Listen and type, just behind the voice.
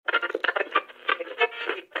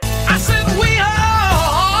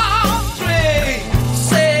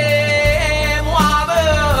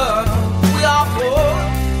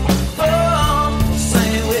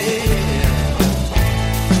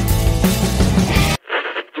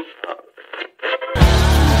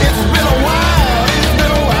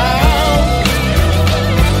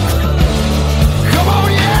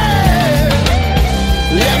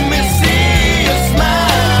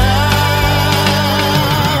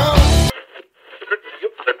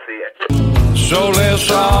So let's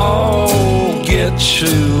all get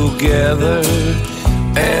together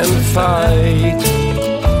and fight.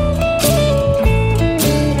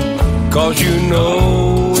 'Cause you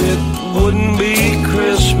know it wouldn't be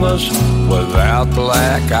Christmas without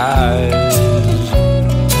black eyes.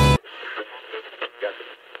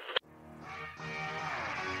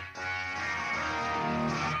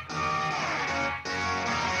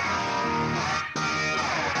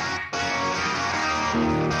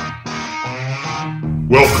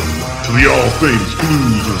 Welcome to the All Things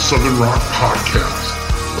Blues and Southern Rock podcast,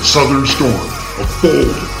 a southern storm of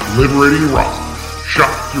bold, liberating rock,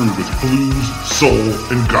 shot through with blues, soul,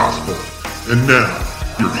 and gospel. And now,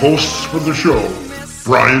 your hosts for the show,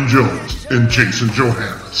 Brian Jones and Jason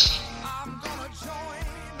Johannes.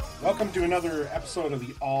 Welcome to another episode of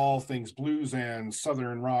the All Things Blues and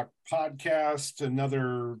Southern Rock podcast,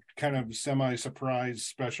 another kind of semi-surprise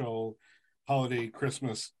special holiday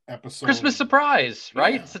Christmas episode. Christmas surprise,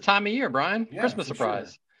 right? Yeah. It's the time of year, Brian. Yeah, Christmas for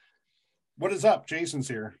surprise. Sure. What is up? Jason's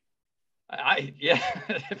here. I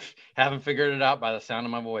haven't figured it out by the sound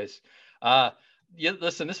of my voice.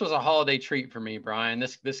 Listen, this was a holiday treat for me, Brian.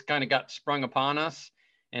 This kind of got sprung upon us,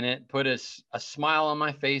 and it put a smile on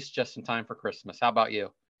my face just in time for Christmas. How about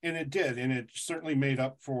you? And it did, and it certainly made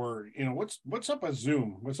up for, what's up with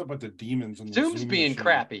Zoom? What's up with the demons? And Zoom's Zoom being machine?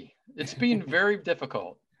 crappy. It's being very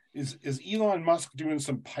difficult. Is Elon Musk doing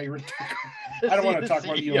some pirate? I don't want to talk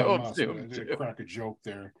about Elon Musk. I crack a joke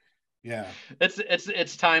there. Yeah,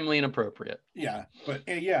 it's timely and appropriate. Yeah, but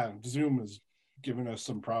Zoom is giving us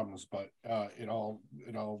some problems, but it all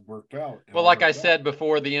worked out. Well, like I said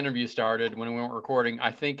before the interview started, when we weren't recording,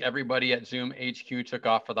 I think everybody at Zoom HQ took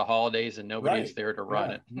off for the holidays, and nobody's there to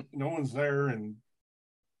run it. No one's there, and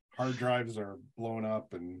hard drives are blowing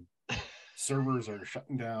up, and servers are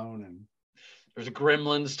shutting down, and there's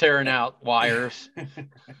gremlins tearing out wires.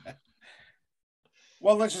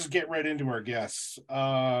 Well, let's just get right into our guests.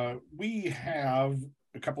 We have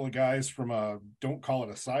a couple of guys from don't call it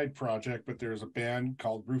a side project, but there's a band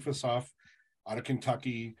called Rufus Huff out of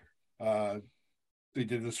Kentucky. They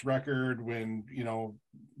did this record when,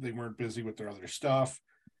 they weren't busy with their other stuff.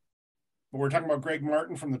 But we're talking about Greg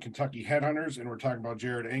Martin from the Kentucky Headhunters, and we're talking about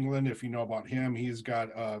Jared England. If you know about him, he's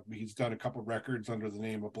done a couple records under the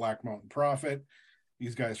name of Black Mountain Prophet.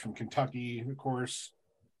 These guys from Kentucky, of course.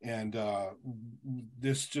 And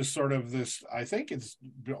this just sort of I think it's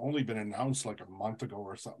only been announced like a month ago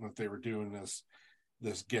or something that they were doing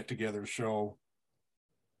this get-together show.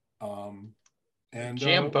 And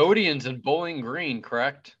Jambodians in Bowling Green,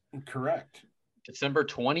 correct? Correct. December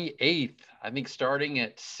 28th, I think, starting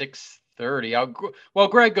at 6:30. Well,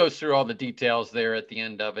 Greg goes through all the details there at the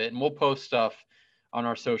end of it, and we'll post stuff on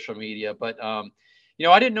our social media. But I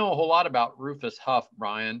didn't know a whole lot about Rufus Huff,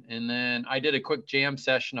 Brian, and then I did a quick jam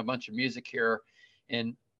session, a bunch of music here,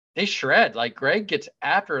 and they shred. Like, Greg gets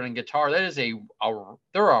after it on guitar. That is they're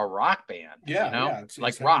a rock band. Yeah, it's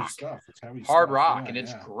like heavy rock stuff. It's heavy hard stuff. rock, yeah, and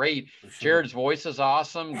it's yeah, great. sure. Jared's voice is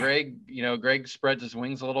awesome. Greg spreads his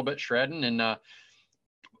wings a little bit, shredding, and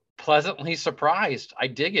pleasantly surprised. I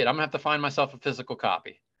dig it. I'm gonna have to find myself a physical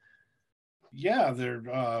copy. Yeah, they're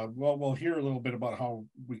we'll hear a little bit about how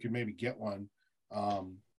we can maybe get one.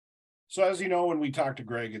 So as you know, when we talk to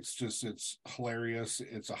Greg, it's hilarious.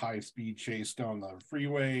 It's a high-speed chase down the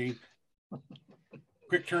freeway,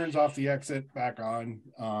 quick turns off the exit, back on,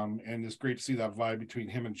 and it's great to see that vibe between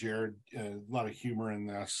him and Jared. A lot of humor in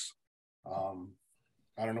this.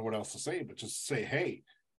 I don't know what else to say, but just say, hey,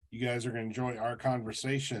 you guys are going to enjoy our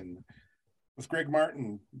conversation with Greg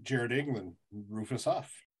Martin, Jared England, Rufus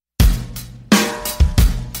Huff.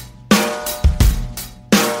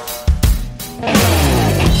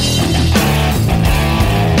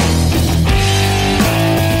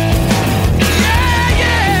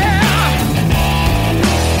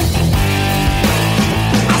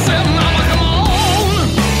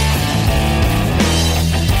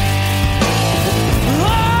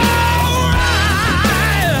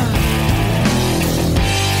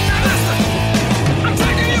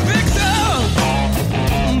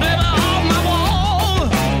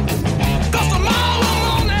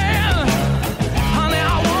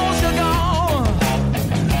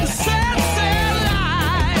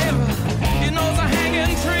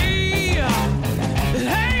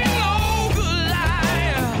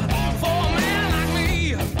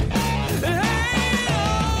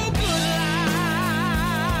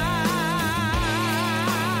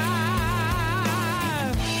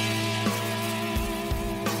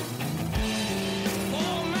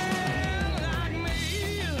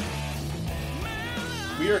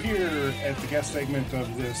 We are here at the guest segment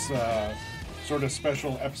of this sort of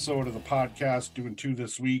special episode of the podcast, doing two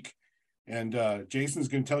this week. And Jason's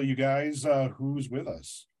going to tell you guys who's with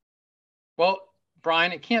us. Well,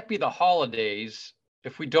 Brian, it can't be the holidays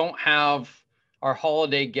if we don't have our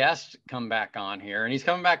holiday guest come back on here. And he's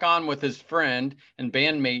coming back on with his friend and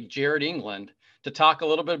bandmate, Jared England, to talk a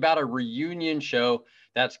little bit about a reunion show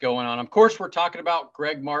that's going on. Of course, we're talking about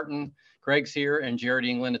Greg Martin. Greg's here, and Jared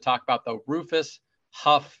England to talk about the Rufus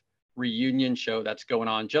Huff reunion show that's going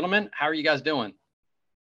on. Gentlemen, how are you guys doing?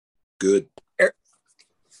 Good.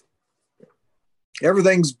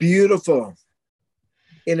 Everything's beautiful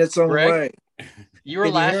in its own way. You were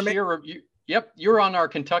last year. Yep, you were on our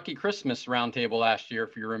Kentucky Christmas roundtable last year,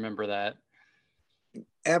 if you remember that.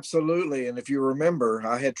 Absolutely, and if you remember,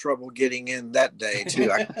 I had trouble getting in that day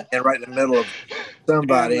too. And right in the middle of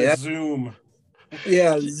somebody. Zoom.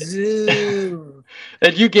 Yeah, Zoom.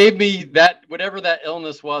 And you gave me that, whatever that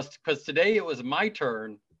illness was, because today it was my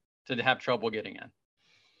turn to have trouble getting in.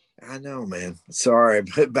 I know, man. Sorry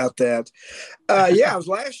about that. Yeah, it was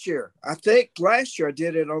last year. I think last year I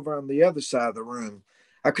did it over on the other side of the room.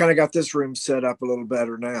 I kind of got this room set up a little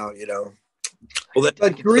better now, you know. Well,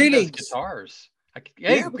 but greetings. Guitars.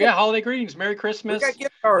 Yeah, holiday greetings. Merry Christmas. We got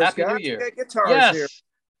guitars, Happy guys. New Year. We got guitars here.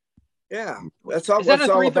 Yeah, that's all. Is that a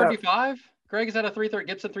 335? Greg, is that a 330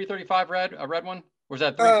 Gibson 335 a red one? Or is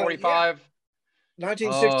that 345? Yeah.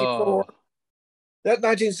 1964. That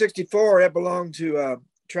 1964, that belonged to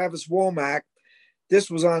Travis Womack.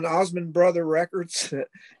 This was on Osmond Brother Records.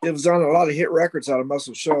 It was on a lot of hit records out of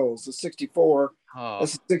Muscle Shoals. The 64,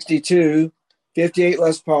 that's a 62, 58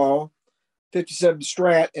 Les Paul, 57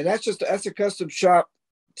 Strat, and that's a custom shop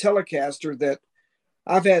Telecaster that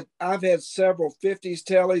I've had several 50s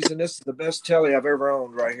tellies, and this is the best telly I've ever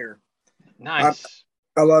owned right here. Nice.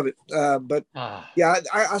 I love it. Yeah,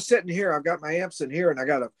 I sit in here. I've got my amps in here, and I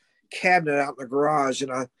got a cabinet out in the garage,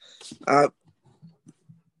 and I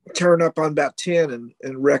turn up on about 10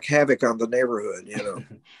 and wreak havoc on the neighborhood, you know.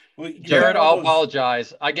 Well, Jared, I'll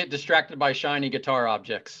apologize. I get distracted by shiny guitar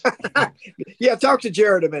objects. Yeah, talk to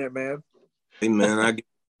Jared a minute, man. Hey, man, I get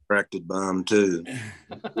distracted by him, too.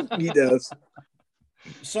 He does.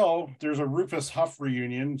 So there's a Rufus Huff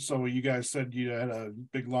reunion. So you guys said you had a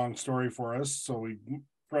big, long story for us. So we'd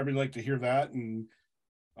probably like to hear that. And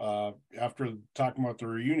after talking about the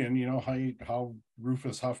reunion, you know, how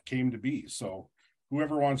Rufus Huff came to be. So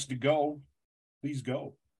whoever wants to go, please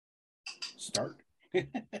go. Start.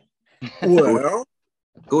 Well,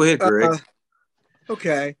 go ahead, Greg.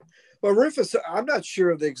 Okay. Well, Rufus, I'm not sure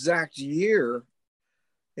of the exact year,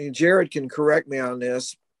 and Jared can correct me on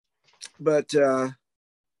this, but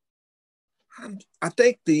I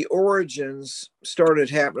think the origins started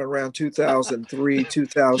happening around 2003,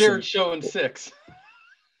 2000. Jared's showing 6.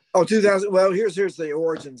 Oh, 2000. Well, here's the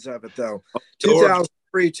origins of it, though.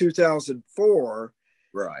 2003, 2004.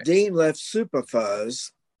 Right. Dean left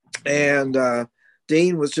Superfuzz, and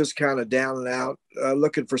Dean was just kind of down and out,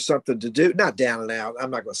 looking for something to do. Not down and out.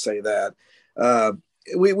 I'm not going to say that.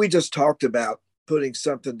 We just talked about putting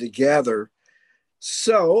something together.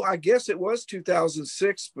 So I guess it was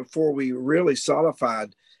 2006 before we really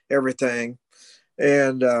solidified everything.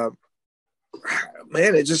 And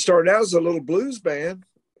man, it just started out as a little blues band.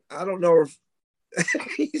 I don't know if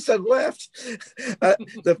he said left.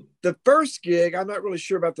 The first gig, I'm not really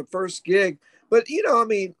sure about the first gig, but you know, I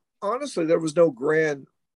mean, honestly, there was no grand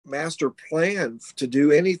master plan to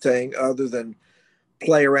do anything other than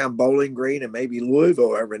play around Bowling Green and maybe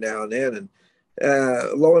Louisville every now and then. And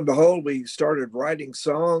lo and behold, we started writing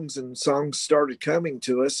songs, and songs started coming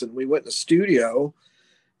to us, and we went in the studio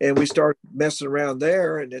and we started messing around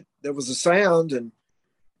there, and there was a sound, and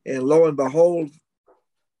lo and behold,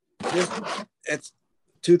 at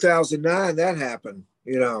 2009 that happened,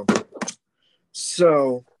 you know.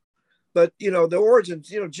 So, but you know, the origins,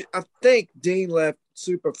 you know, I think Dean left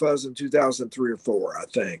Superfuzz in 2003 or 4, I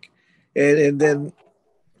think, and then.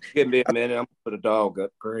 Give me a minute. I'm gonna put a dog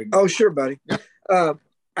up, Greg. Oh, sure, buddy.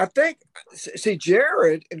 I think, see,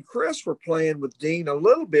 Jared and Chris were playing with Dean a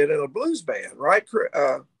little bit in a blues band, right,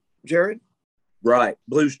 Jared? Right,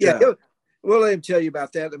 blues child. Yeah, we'll let him tell you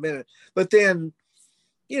about that in a minute. But then,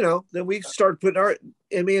 you know, then we started putting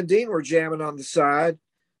and me and Dean were jamming on the side.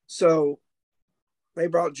 So they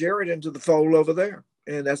brought Jared into the fold over there,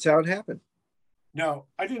 and that's how it happened. Now,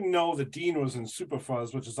 I didn't know that Dean was in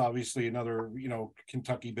Superfuzz, which is obviously another, you know,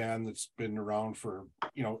 Kentucky band that's been around for,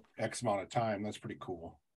 you know, X amount of time. That's pretty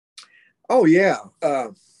cool. Oh, yeah.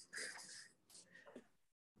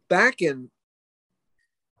 Back in,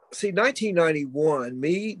 1991,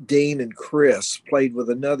 me, Dean, and Chris played with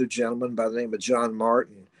another gentleman by the name of John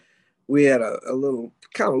Martin. We had a little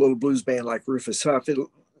blues band like Rufus Huff. It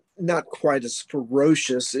not quite as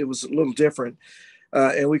ferocious. It was a little different.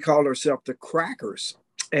 and we called ourselves the Crackers.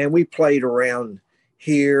 And we played around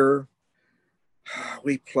here.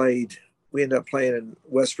 We ended up playing in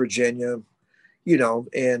West Virginia,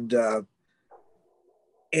 and that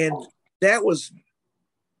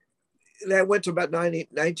went to about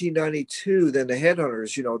 1992. Then the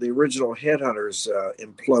Headhunters, the original Headhunters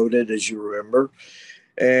imploded, as you remember.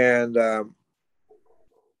 And, I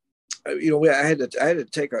had to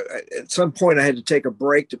take at some point I had to take a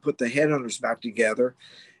break to put the Headhunters back together.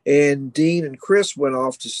 And Dean and Chris went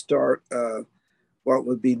off to start what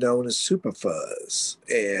would be known as Super Fuzz.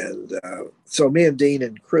 And so me and Dean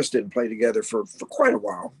and Chris didn't play together for quite a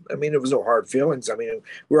while. I mean, there was no hard feelings. I mean,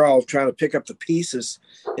 we're all trying to pick up the pieces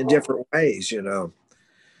in different ways,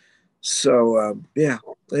 So, yeah.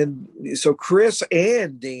 And so Chris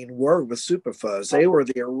and Dean were with Super Fuzz. They were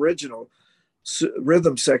the original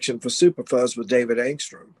rhythm section for Super Fuzz with David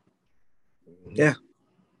Angstrom. Yeah.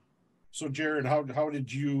 So Jared,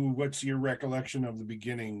 what's your recollection of the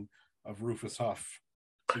beginning of Rufus Huff?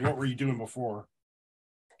 And what were you doing before?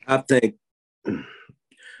 I think,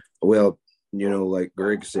 well, like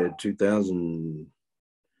Greg said,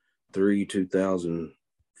 2003,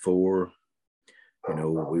 2004,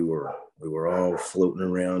 we were all floating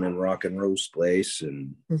around in rock and roll space,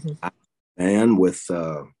 and and with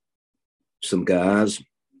some guys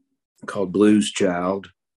called Blues Child,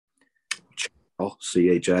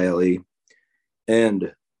 Chile,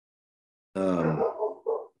 and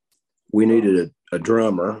we needed a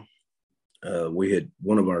drummer.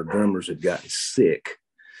 One of our drummers had gotten sick.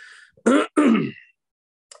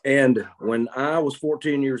 And when I was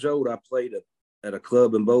 14 years old, I played at a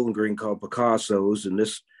club in Bowling Green called Picasso's, and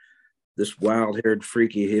this wild-haired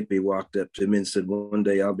freaky hippie walked up to me and said, "One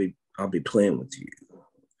day I'll be playing with you."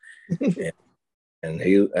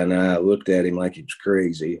 and I looked at him like he was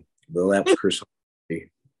crazy. Well, that was Chris.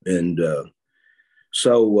 And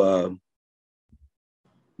so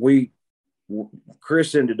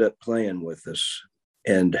Chris ended up playing with us,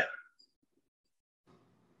 and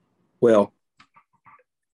well,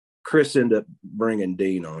 Chris ended up bringing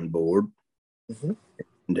Dean on board,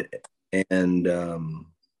 and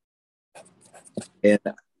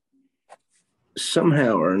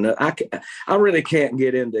somehow or another, I really can't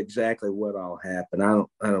get into exactly what all happened. I don't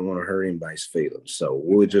want to hurt anybody's feelings, so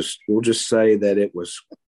we'll just say that it was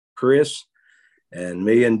Chris and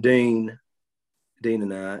me and Dean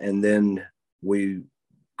and I, and then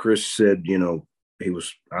Chris said, I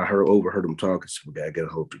overheard him talking, so we gotta get a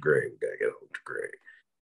hold of Greg.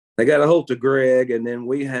 I got a hold of Greg, and then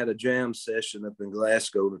we had a jam session up in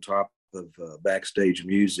Glasgow, the top of Backstage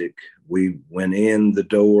Music. We went in the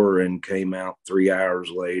door and came out 3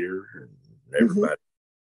 hours later, and everybody,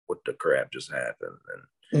 what the crap just happened?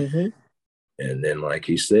 And then, like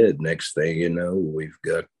he said, next thing you know, we've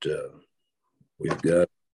got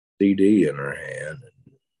CD in our hand.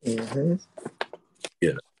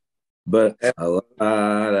 But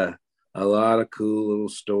a lot of cool little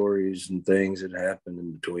stories and things that happened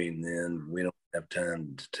in between then. We don't have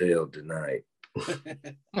time to tell tonight. It'll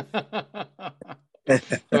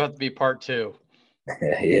have to be part 2.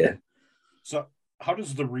 Yeah. So how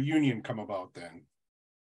does the reunion come about then?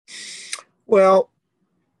 Well,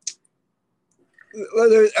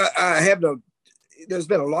 there's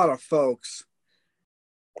been a lot of folks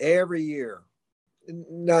every year,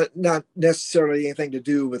 not necessarily anything to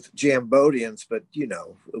do with Jambodians, but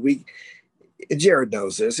Jared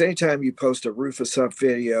knows this. Anytime you post a Rufus Huff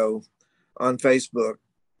video on Facebook,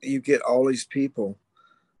 you get all these people.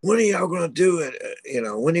 When are y'all going to do it?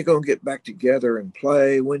 When are you going to get back together and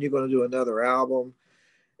play? When are you going to do another album?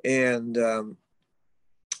 And and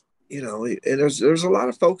there's a lot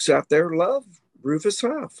of folks out there who love Rufus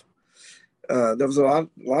Huff. There was a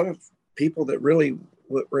lot of people that really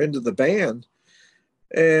were into the band.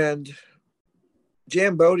 And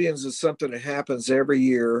Jambodians is something that happens every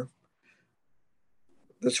year.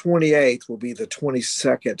 The 28th will be the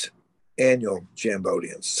 22nd annual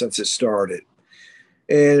Jambodians since it started.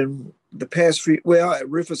 And the past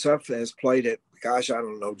Rufus Huff has played it, gosh, I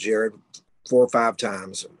don't know, Jared, 4 or 5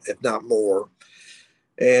 times, if not more.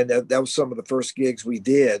 And that was some of the first gigs we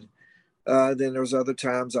did. Then there was other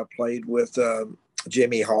times I played with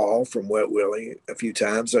Jimmy Hall from Wet Willie a few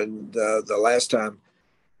times. And the last time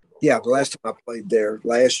I played there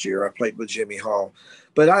last year, I played with Jimmy Hall.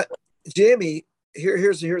 But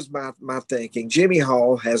here's my thinking. Jimmy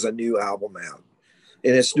Hall has a new album out,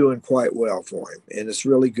 and it's doing quite well for him, and it's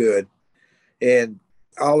really good. And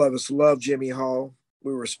all of us love Jimmy Hall.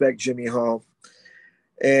 We respect Jimmy Hall.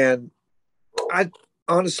 And I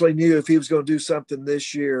honestly knew if he was going to do something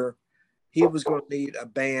this year, he was going to need a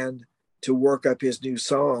band to work up his new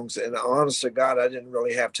songs. And honest to God, I didn't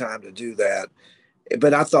really have time to do that.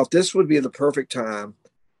 But I thought this would be the perfect time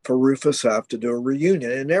for Rufus Huff to do a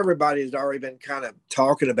reunion. And everybody had already been kind of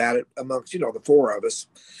talking about it amongst, the four of us.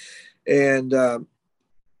 And,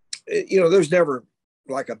 there's never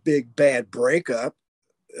like a big bad breakup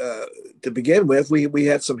to begin with. We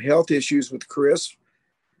had some health issues with Chris,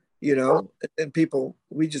 and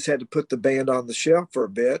we just had to put the band on the shelf for a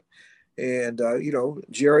bit. And,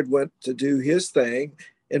 Jared went to do his thing.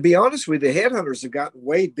 And be honest with you, the Headhunters have gotten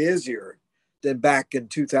way busier than back in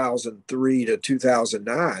 2003 to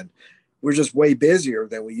 2009. We're just way busier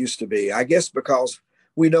than we used to be. I guess because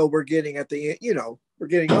we know we're getting at the, we're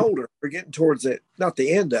getting older. We're getting towards it, not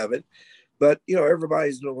the end of it, but,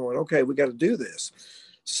 everybody's going, okay, we got to do this.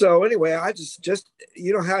 So anyway, I just,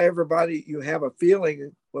 how everybody, you have a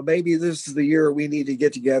feeling, well, maybe this is the year we need to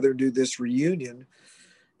get together and do this reunion.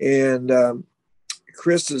 And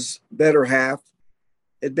Chris's better half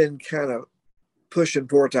had been kind of pushing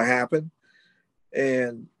for it to happen.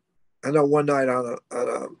 And I know one night on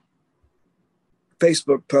a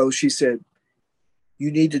Facebook post, she said,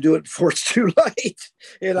 "You need to do it before it's too late."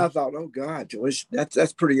 And I thought, oh God,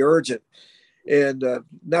 that's pretty urgent. And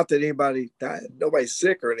not that anybody died, nobody's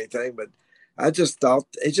sick or anything, but I just thought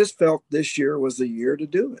it just felt this year was the year to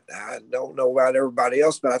do it. I don't know about everybody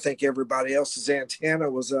else, but I think everybody else's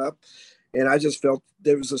antenna was up. And I just felt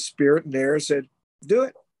there was a spirit in there that said, do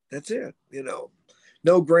it. That's it.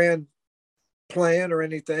 No grand plan or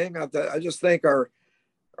anything. I just think our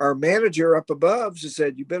manager up above just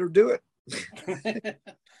said, you better do it.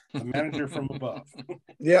 The manager from above.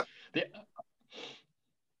 Yep. Yeah.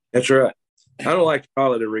 That's right. I don't like to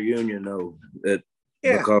call it a reunion though.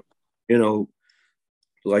 Because,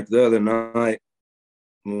 like the other night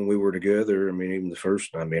when we were together, even the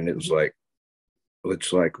first time, it's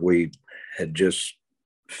like we had just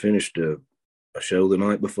finished a show the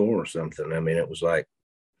night before or something. It was like,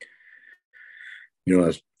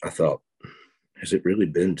 I thought, has it really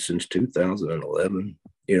been since 2011,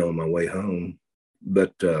 on my way home?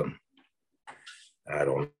 But I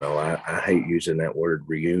don't know. I hate using that word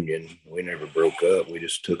reunion. We never broke up. We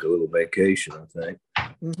just took a little vacation, I think.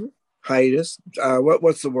 Mm-hmm. Hiatus.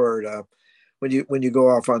 What's the word? When you go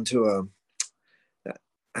off onto a,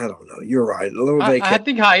 I don't know. You're right. A little vacation. I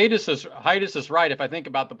think hiatus is right. If I think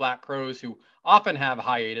about the Black Crowes who often have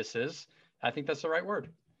hiatuses, I think that's the right word.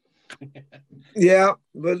 Yeah,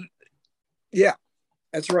 but yeah,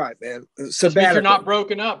 that's right, man. Sabbatical. You're not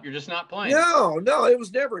broken up. You're just not playing. No, it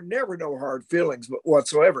was never no hard feelings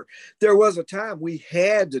whatsoever. There was a time we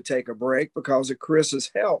had to take a break because of Chris's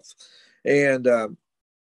health, and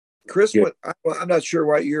Chris went. I'm not sure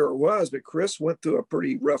what year it was, but Chris went through a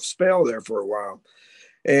pretty rough spell there for a while.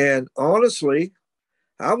 And honestly,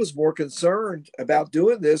 I was more concerned about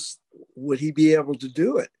doing this. Would he be able to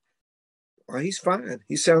do it? Well, he's fine.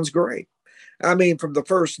 He sounds great. From the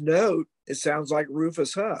first note, it sounds like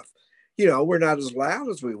Rufus Huff. We're not as loud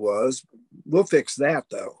as we was. We'll fix that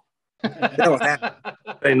though. That'll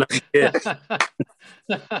happen.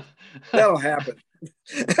 That'll happen.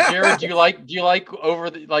 Jared, do you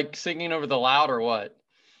like singing over the loud or what?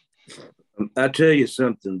 I tell you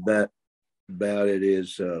something about it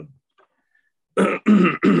is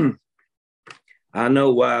I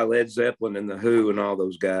know why Led Zeppelin and the Who and all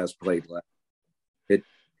those guys played loud.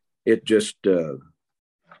 It just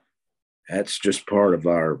that's just part of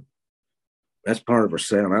our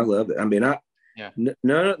sound. I love it.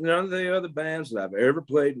 None of the other bands that I've ever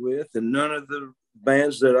played with, and none of the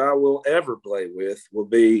bands that I will ever play with will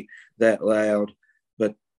be that loud.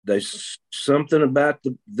 But there's something about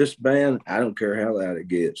this band. I don't care how loud it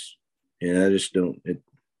gets. I just don't.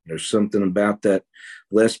 There's something about that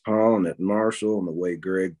Les Paul and that Marshall and the way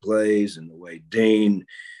Greg plays and the way Dean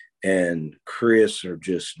and Chris they're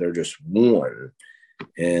just one.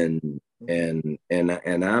 And I'm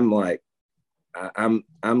like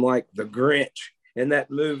the Grinch in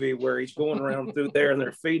that movie where he's going around through there and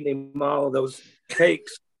they're feeding him all of those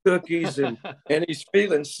cakes, cookies, and he's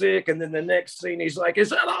feeling sick. And then the next scene, he's like,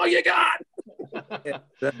 "Is that all you got?"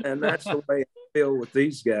 And that's the way I feel with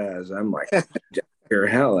these guys. I'm like, I don't care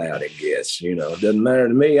how loud it gets, it doesn't matter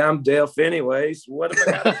to me. I'm deaf anyways. What am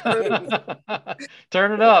I gonna do?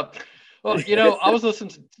 Turn it up. Well, I was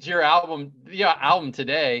listening to your album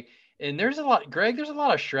today, and there's a lot, Greg, there's a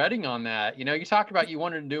lot of shredding on that. You talked about you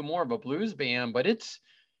wanted to do more of a blues band, but to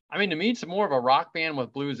me, it's more of a rock band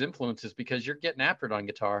with blues influences because you're getting after it on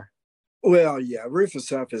guitar. Well, yeah, Rufus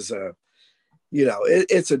Huff is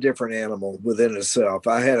it's a different animal within itself.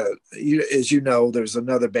 I had as there's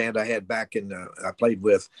another band I had back I played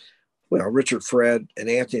with, Richard, Fred, and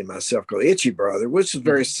Anthony and myself called Itchy Brother, which is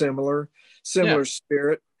very similar. similar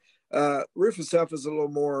spirit. Rufus Huff is a little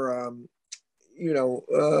more,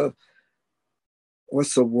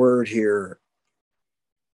 what's the word here?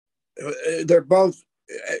 They're both.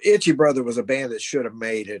 Itchy Brother was a band that should have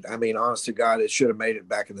made it. I mean, honest to God, it should have made it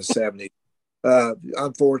back in the 70s.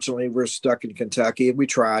 Unfortunately, we're stuck in Kentucky, and we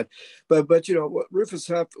tried. But Rufus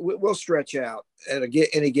Huff, we'll stretch out at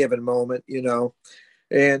any given moment,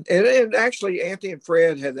 And actually, Anthony and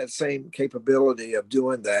Fred had that same capability of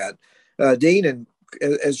doing that. Dean and,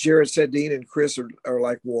 as Jared said, Dean and Chris are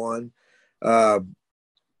like one.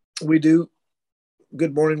 We do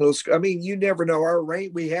Good Morning Little School. I mean, you never know.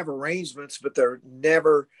 We have arrangements, but they're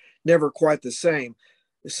never quite the same.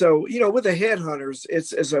 So with the Headhunters,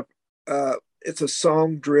 it's a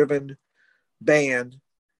song-driven band,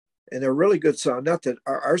 and they're really good songs. Not that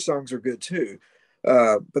our songs are good too,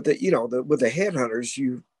 but with the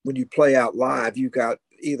Headhunters, when you play out live, you got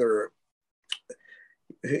either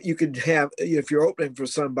you could have, if you're opening for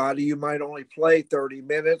somebody, you might only play 30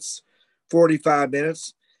 minutes, 45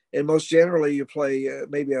 minutes. And most generally, you play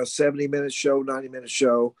maybe a 70-minute show, 90-minute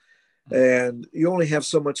show, and you only have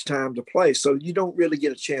so much time to play. So you don't really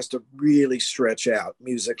get a chance to really stretch out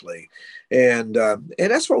musically. And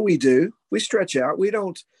that's what we do. We stretch out. We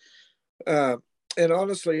don't. And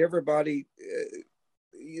honestly, everybody,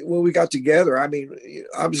 when we got together, I mean,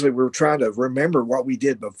 obviously we were trying to remember what we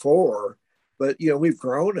did before, but, we've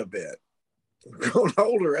grown a bit. We've grown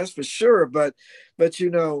older, that's for sure. But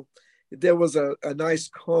there was a nice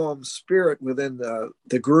calm spirit within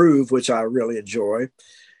the groove, which I really enjoy.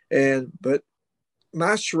 But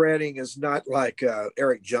my shredding is not like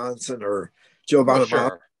Eric Johnson or Joe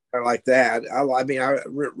Bonamassa or like that. I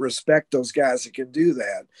respect those guys that can do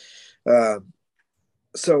that.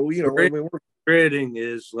 Shredding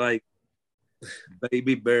is like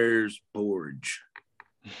Baby Bear's porridge.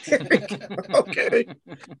 Okay.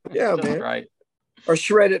 Yeah, man. Right. Or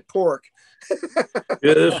shredded pork.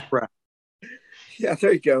 Just right. Yeah,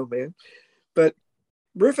 there you go, man. But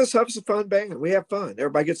Rufus Huff's a fun band. We have fun.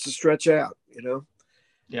 Everybody gets to stretch out,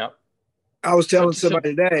 Yeah. I was telling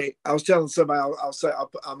somebody today, I'll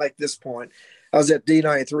make this point. I was at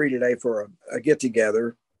D93 today for a get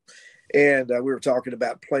together, and we were talking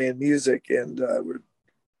about playing music, and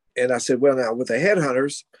I said, well, now with the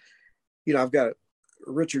Headhunters, I've got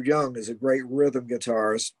Richard Young is a great rhythm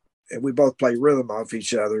guitarist, and we both play rhythm off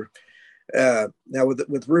each other. Now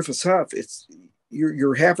with Rufus Huff, it's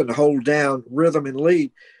you're having to hold down rhythm and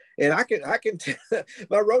lead, and I can tell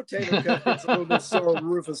my rotator cuff gets a little bit sore with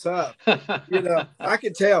Rufus Huff. I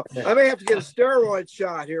can tell. I may have to get a steroid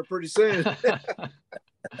shot here pretty soon.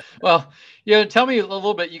 Well, tell me a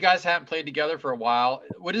little bit. You guys haven't played together for a while.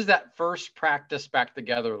 What is that first practice back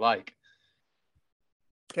together like?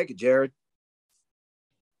 Take it, Jared.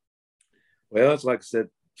 Well, it's like I said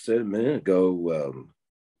a minute ago.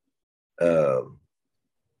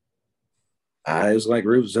 I was like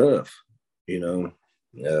Rufus Huff, I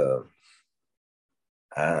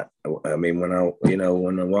mean, when I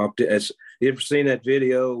walked in, you ever seen that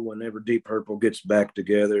video whenever Deep Purple gets back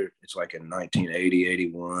together? It's like in 1980,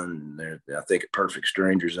 81. I think a Perfect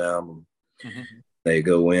Strangers album. Mm-hmm. They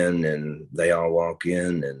go in and they all walk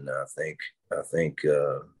in, and I think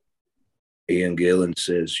Ian Gillan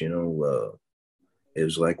says, it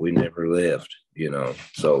was like we never left,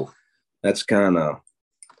 So that's kind of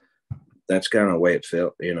the way it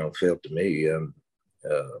felt to me.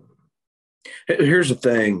 Here's the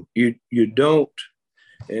thing: you don't.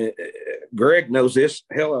 Greg knows this.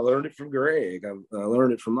 Hell, I learned it from Greg. I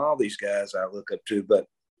learned it from all these guys I look up to. But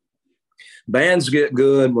bands get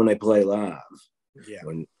good when they play live. Yeah.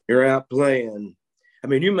 When you're out playing, I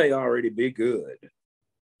mean, you may already be good,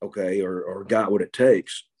 okay, or got what it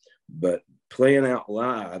takes, but playing out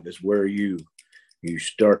live is where you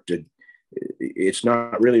start to. It's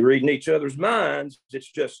not really reading each other's minds. It's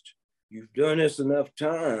just you've done this enough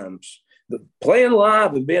times. The playing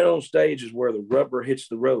live and being on stage is where the rubber hits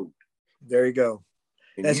the road. There you go.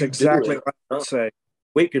 And that's exactly what I would say.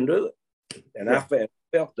 We can do it. And yeah. I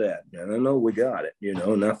felt that. And I know we got it,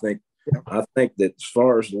 and I think that as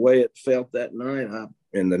far as the way it felt that night,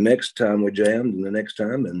 and the next time we jammed and the next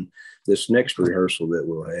time and this next rehearsal that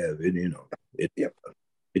we'll have,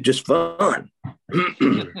 it's just fun.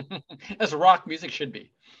 As rock music should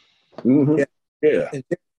be. Mm-hmm. Yeah.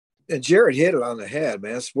 And Jared hit it on the head,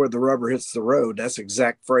 man. That's where the rubber hits the road. That's the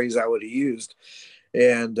exact phrase I would have used.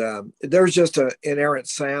 And there's just an inerrant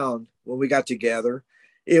sound when we got together.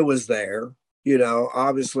 It was there.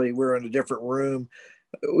 Obviously we're in a different room.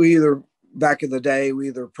 Back in the day, we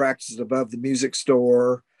either practiced above the music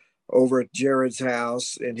store, over at Jared's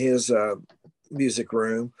house in his music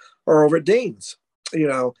room, or over at Dean's,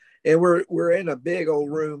 And we're in a big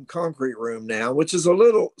old room, concrete room now, which is a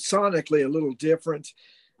little sonically a little different,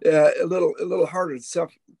 a little harder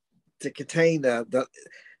to contain the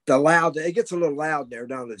loud. It gets a little loud there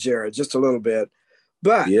down to Jared, just a little bit,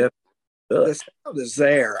 but Yeah. the sound is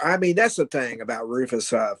there. I mean, that's the thing about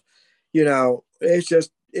Rufus Huff.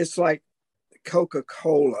 It's like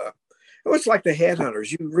Coca-Cola. It's like the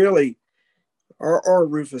Headhunters. You really, or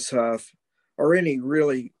Rufus Huff, or any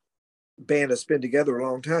really band that's been together a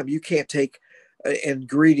long time, you can't take an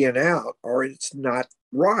ingredient out or it's not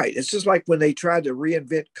right. It's just like when they tried to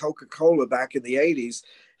reinvent Coca-Cola back in the 80s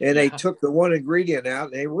and they took the one ingredient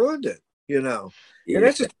out and they ruined it, And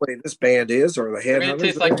that's just the way this band is, or the Headhunters. I mean, it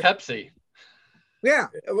tastes like Pepsi. Yeah.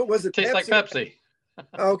 Was it tastes Pepsi? like Pepsi.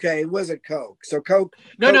 Okay, was it Coke? So Coke.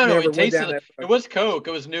 No, Coke no. never It went tasted. down It was Coke.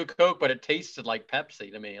 It was new Coke, but it tasted like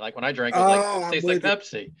Pepsi to me. Like when I drank it, it was like tastes like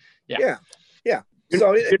Pepsi. Yeah.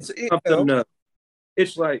 So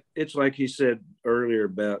it's like he said earlier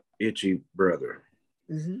about Itchy Brother.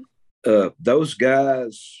 Mm-hmm. Those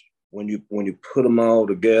guys, when you put them all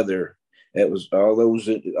together, it was all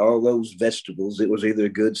those vegetables. It was either a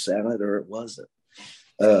good salad or it wasn't.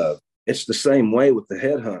 It's the same way with the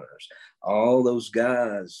Headhunters. All those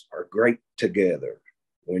guys are great together.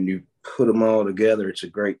 When you put them all together, it's a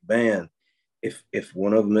great band. If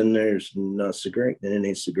one of them in there is not so great, then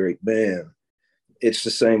it's a great band. It's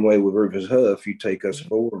the same way with Rufus Huff. You take us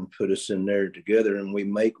four and put us in there together, and we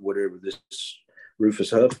make whatever this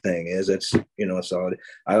Rufus Huff thing is. That's it's all.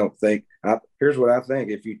 I don't think. Here's what I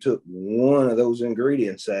think: if you took one of those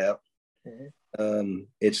ingredients out,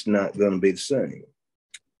 it's not going to be the same.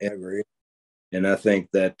 I agree. And I think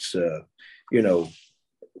that's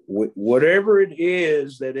whatever it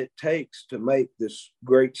is that it takes to make this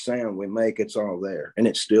great sound we make, it's all there, and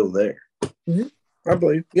it's still there. Mm-hmm. I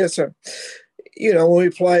believe, yes, sir. When we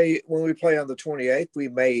play on the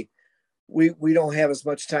 28th, we don't have as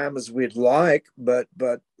much time as we'd like, but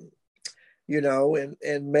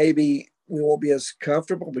and maybe we won't be as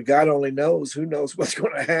comfortable, but God only knows. Who knows what's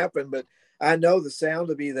going to happen? But I know the sound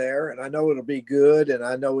will be there, and I know it'll be good, and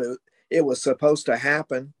I know it was supposed to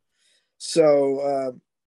happen. So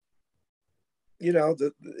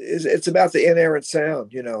it's about the inerrant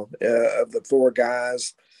sound, of the four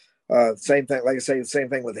guys. Same thing, like I say, the same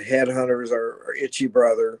thing with the Headhunters or Itchy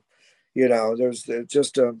Brother. There's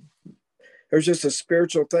just a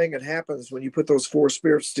spiritual thing that happens when you put those four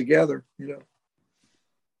spirits together.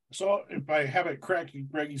 So if I have it correct,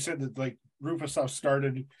 Greg, you said that like Rufus Huff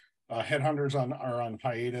started Headhunters are on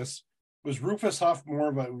hiatus. Was Rufus Huff more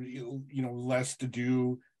of a less to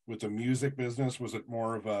do with the music business? Was it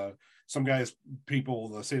more of some guys, people,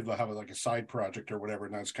 let's say they'll have like a side project or whatever,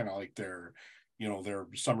 and that's kind of like their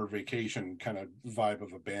summer vacation kind of vibe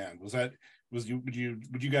of a band? Would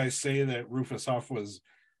you guys say that Rufus Huff was,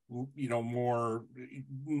 more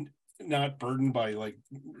not burdened by like,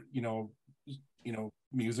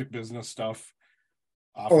 music business stuff?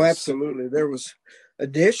 Oh, absolutely.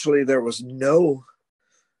 Initially there was no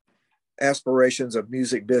aspirations of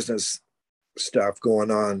music business stuff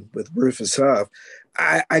going on with Rufus Huff.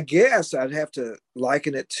 I guess I'd have to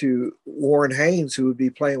liken it to Warren Haynes, who would be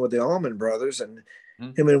playing with the Allman Brothers, and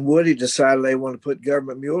him and Woody decided they want to put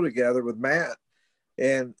Government Mule together with Matt.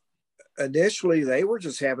 And initially they were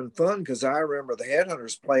just having fun, because I remember the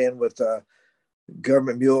Headhunters playing with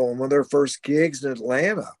Government Mule on one of their first gigs in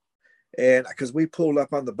Atlanta. And because we pulled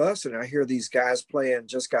up on the bus and I hear these guys playing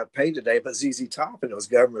Just Got Paid Today, but ZZ Top, and it was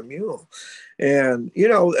Government Mule. And,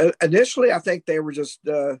 initially I think they were just,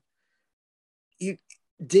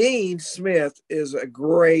 Dean Smith is a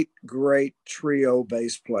great, great trio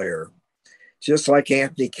bass player, just like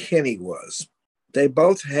Anthony Kinney was. They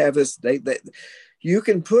both have this, you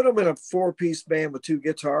can put them in a four-piece band with two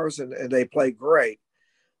guitars and they play great,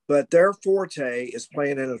 but their forte is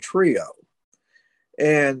playing in a trio.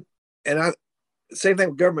 And same thing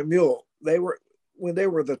with Government Mule. When they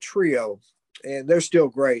were the trio, and they're still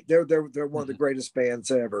great. They're one of the greatest bands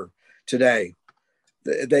ever today.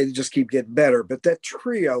 They just keep getting better. But that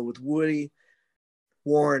trio with Woody,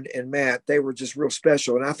 Warren, and Matt, they were just real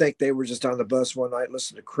special. And I think they were just on the bus one night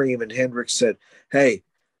listening to Cream, and Hendrix said, "Hey,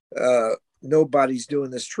 nobody's doing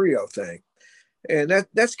this trio thing." And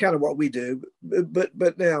that's kind of what we do.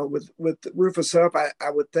 But now with Rufus Huff, I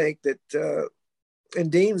would think that in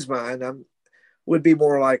Dean's mind, would be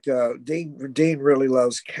more like Dean really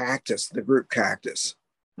loves Cactus, the group Cactus,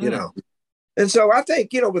 And so I think,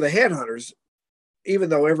 with the Headhunters, even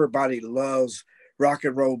though everybody loves rock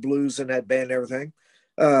and roll blues in that band and everything,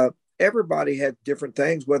 everybody had different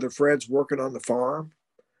things, whether Fred's working on the farm,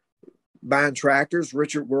 buying tractors,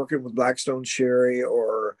 Richard working with Blackstone Sherry,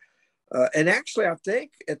 or And actually, I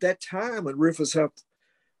think at that time when Rufus Huff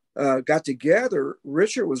got together,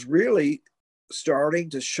 Richard was really starting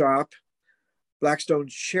to shop Blackstone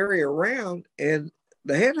Cherry around, and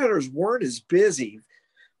the Headhunters weren't as busy.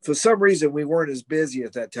 For some reason, we weren't as busy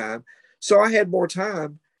at that time. So I had more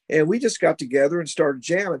time, and we just got together and started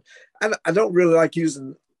jamming. I don't really like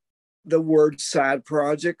using the word side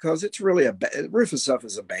project because it's really Rufus Huff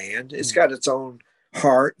is a band. It's got its own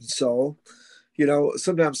heart and soul. You know,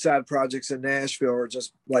 sometimes side projects in Nashville are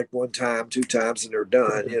just like one time, two times, and they're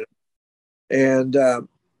done. You know, and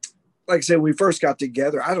like I said, when we first got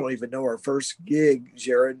together, I don't even know our first gig,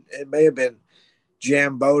 Jared. It may have been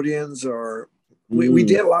Jambodians, or we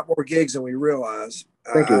did a lot more gigs than we realized.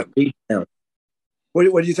 I think it was Easttown.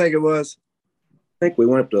 What do you think it was? I think we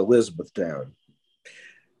went up to Elizabethtown.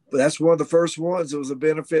 But that's one of the first ones. It was a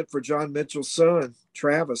benefit for John Mitchell's son,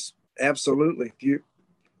 Travis. Absolutely.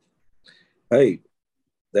 Hey,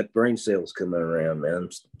 that brain cell's coming around, man. I'm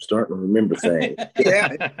starting to remember things.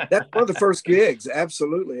 Yeah, that's one of the first gigs.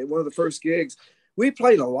 Absolutely. One of the first gigs. We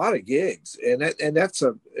played a lot of gigs, and that's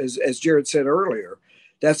as Jared said earlier,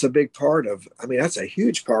 that's a big part of, I mean, that's a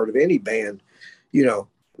huge part of any band, you know,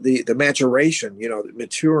 the maturation, you know, the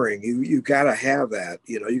maturing. You got to have that,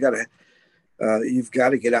 you know, you've got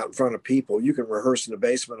to get out in front of people. You can rehearse in the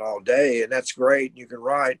basement all day, and that's great. You can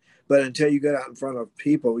write, but until you get out in front of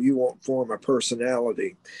people, you won't form a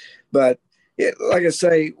personality. But like I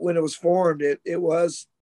say, when it was formed, it was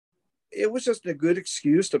just a good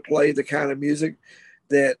excuse to play the kind of music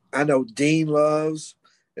that I know Dean loves,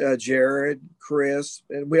 Jared, Chris,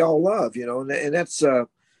 and we all love, you know, and that's a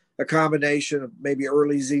combination of maybe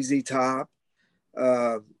early ZZ Top,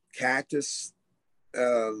 Cactus,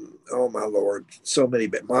 oh my Lord, so many,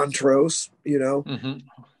 but Montrose, you know,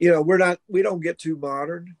 you know, we don't get too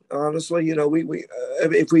modern, honestly. You know, we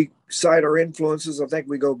if we cite our influences, I think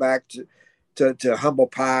we go back to Humble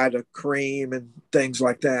Pie, to Cream, and things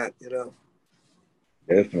like that, you know.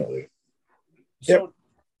 Definitely. So Yep.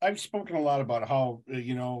 I've spoken a lot about how,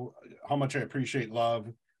 you know, how much I appreciate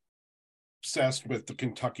Love, obsessed with the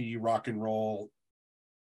Kentucky rock and roll,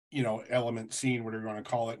 you know, element scene, whatever you want to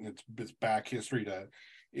call it, and it's back history to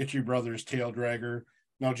Itchy Brothers, Tail Dragger.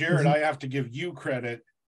 Now, Jared, I have to give you credit,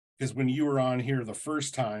 because when you were on here the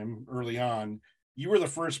first time early on, you were the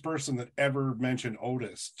first person that ever mentioned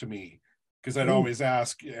Otis to me, because I'd always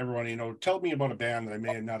ask everyone, you know, tell me about a band that I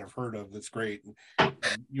may not have heard of that's great. And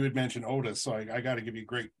you had mentioned Otis, so I got to give you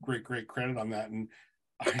great credit on that. And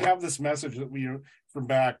I have this message that we from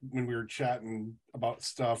back when we were chatting about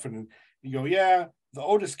stuff, and you go, yeah, the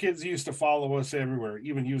Otis kids used to follow us everywhere,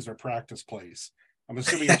 even use our practice place. I'm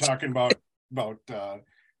assuming you're talking about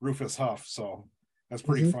Rufus Huff, so that's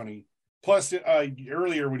pretty funny. Plus,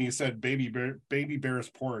 earlier when you said Baby Bear's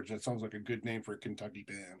Porridge, that sounds like a good name for a Kentucky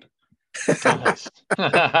band.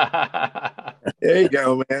 There you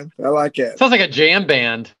go, man. I like it. Sounds like a jam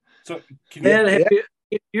band. So,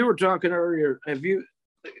 you were talking earlier. Do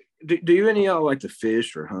you any of y'all like to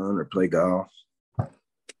fish or hunt or play golf?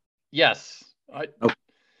 Yes.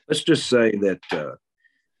 Let's just say that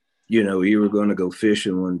you know, you were going to go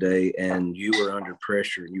fishing one day and you were under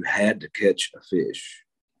pressure and you had to catch a fish,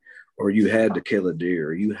 or you had to kill a deer,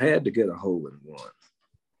 or you had to get a hole in one.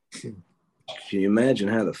 Can you imagine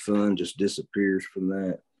how the fun just disappears from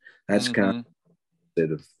that? That's kind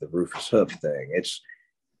of the Rufus Huff thing.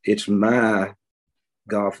 It's my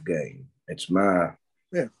golf game. It's my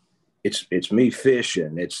It's me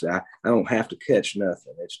fishing. I don't have to catch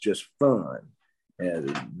nothing. It's just fun,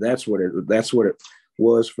 and that's what it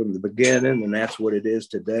was from the beginning, and that's what it is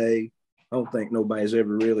today. I don't think nobody's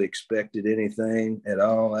ever really expected anything at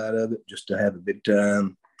all out of it, just to have a good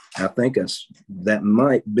time. I think that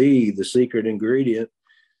might be the secret ingredient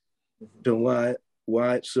to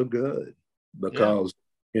why it's so good, because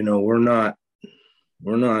you know, we're not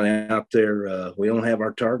out there. We don't have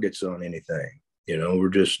our targets on anything. You know, we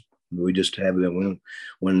just have it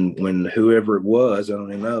when whoever it was, I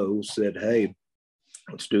don't know, said, hey,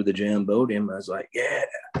 let's do the Jambodium. I was like, yeah,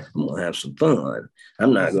 I'm gonna have some fun.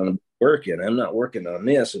 I'm not gonna be working. I'm not working on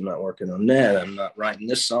this. I'm not working on that. I'm not writing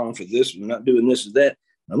this song for this. I'm not doing this or that.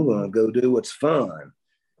 I'm gonna go do what's fun.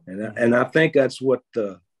 And I think that's what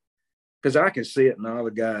because I can see it in all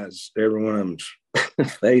the guys, every one of them's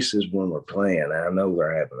faces when we're playing. I know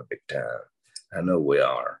we're having a big time. I know we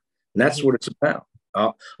are. And that's what it's about.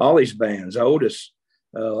 All these bands, Otis,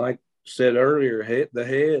 like said earlier, the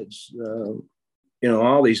Heads, you know,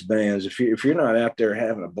 all these bands, if you're not out there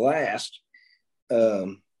having a blast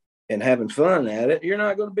and having fun at it, you're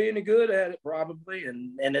not going to be any good at it probably,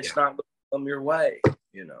 and it's not going to come your way,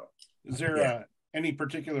 you know. Is there any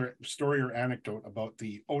particular story or anecdote about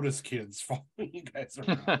the Otis kids following you guys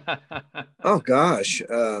around? Oh gosh,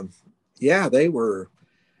 yeah, they were.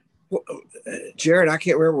 Jared, I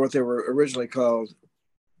can't remember what they were originally called.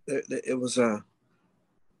 It was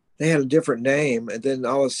they had a different name, and then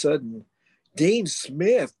all of a sudden, Dean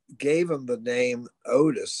Smith gave them the name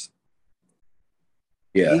Otis.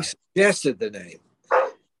 Yeah. He suggested the name.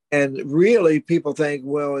 And really, people think,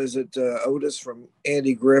 well, is it Otis from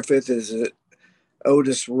Andy Griffith? Is it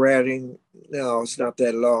Otis Redding? No, it's not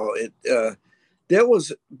that at all. There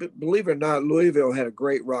was, believe it or not, Louisville had a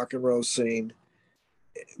great rock and roll scene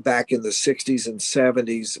back in the 60s and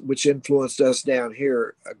 70s, which influenced us down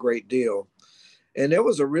here a great deal. And there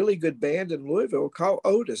was a really good band in Louisville called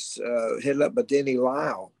Otis, headed up by Denny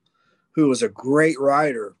Lyle, who was a great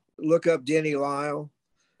writer. Look up Denny Lyle.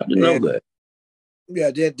 I didn't know that.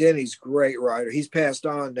 Yeah, Denny's a great writer. He's passed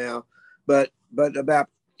on now, but about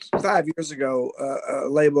 5 years ago, a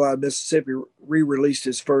label out of Mississippi re-released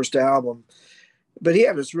his first album. But he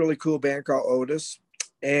had this really cool band called Otis,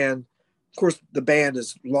 and of course the band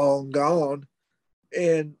is long gone.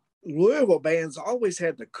 And Louisville bands always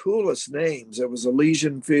had the coolest names. It was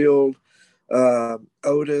Elysian Field,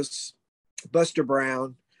 Otis, Buster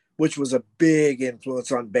Brown, which was a big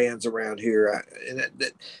influence on bands around here.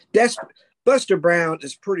 And that's Buster Brown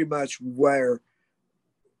is pretty much where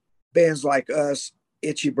bands like us,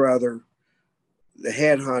 Itchy Brother, the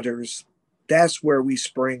Headhunters, that's where we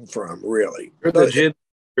spring from, really. They're the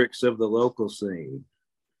Hendrix of the local scene.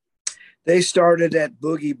 They started that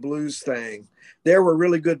boogie blues thing. There were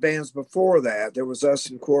really good bands before that. There was Us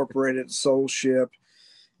Incorporated, Soul Ship,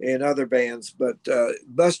 and other bands. But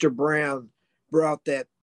Buster Brown brought that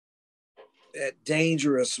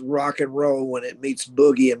dangerous rock and roll when it meets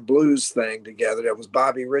boogie and blues thing together. That was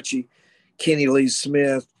Bobby Ritchie, Kenny Lee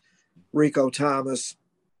Smith, Rico Thomas,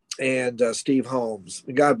 and Steve Holmes.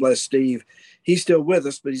 And God bless Steve. He's still with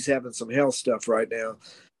us, but he's having some health stuff right now.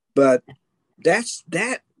 But that's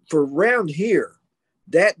that for around here.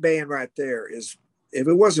 That band right there is, if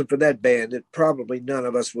it wasn't for that band, it probably none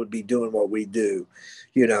of us would be doing what we do,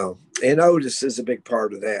 you know. And Otis is a big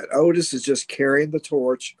part of that. Otis is just carrying the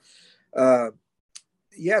torch.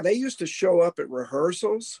 Yeah, they used to show up at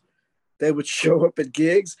rehearsals. They would show up at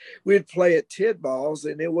gigs. We'd play at Tid Balls,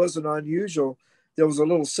 and it wasn't unusual. There was a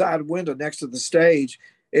little side window next to the stage,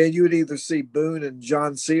 and you would either see Boone and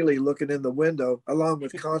John Seeley looking in the window, along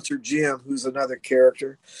with Concert Jim, who's another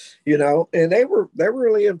character, you know. And they were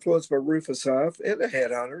really influenced by Rufus Huff and the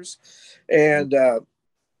Headhunters, and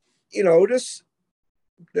you know, just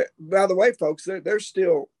by the way, folks, they're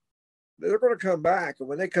going to come back, and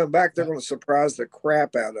when they come back, they're going to surprise the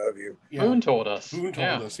crap out of you. Yeah. Boone told us.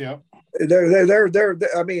 Yeah. They're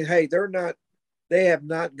I mean, hey, they have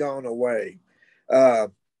not gone away.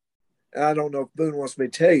 I don't know if Boone wants me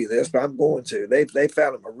to tell you this, but I'm going to. They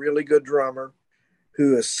found him a really good drummer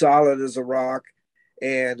who is solid as a rock,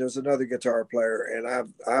 and there's another guitar player, and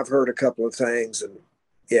I've heard a couple of things, and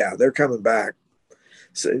yeah, they're coming back.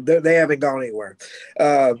 So they haven't gone anywhere.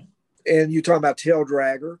 And you talking about Tail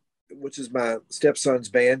Dragger, which is my stepson's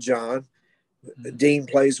band, John. Dean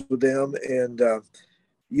plays with them, and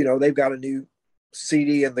you know, they've got a new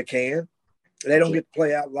CD in the can. They don't get to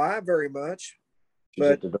play out live very much,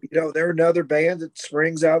 but you know, they're another band that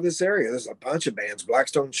springs out of this area. There's a bunch of bands.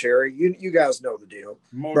 Blackstone Cherry, you guys know the deal.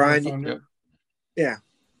 Mojo Brian, Thunder. Yeah.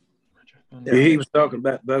 He was talking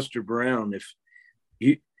about Buster Brown.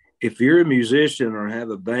 If you're a musician or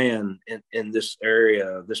have a band in this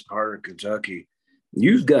area, this part of Kentucky,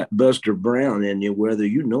 you've got Buster Brown in you, whether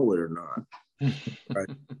you know it or not. Right.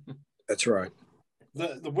 That's right.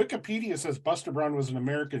 The Wikipedia says Buster Brown was an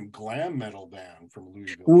American glam metal band from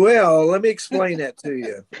Louisville. Well, let me explain that to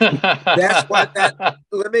you. That's what that.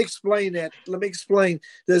 Let me explain that. Let me explain.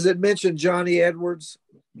 Does it mention Johnny Edwards?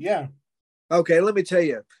 Yeah. Okay, let me tell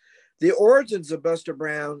you. The origins of Buster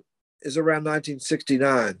Brown is around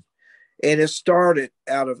 1969, and it started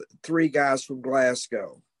out of three guys from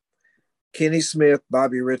Glasgow: Kenny Smith,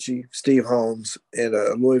 Bobby Ritchie, Steve Holmes, and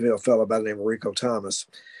a Louisville fellow by the name of Rico Thomas.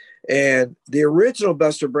 And the original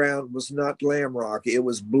Buster Brown was not glam rock. It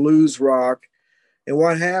was blues rock. And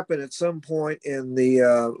what happened at some point in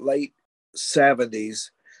the late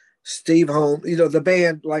 70s, Steve Holmes, you know, the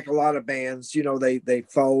band, like a lot of bands, you know, they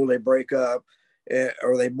fold, they break up,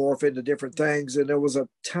 or they morph into different things. And there was a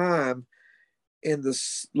time in the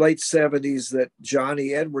late 70s that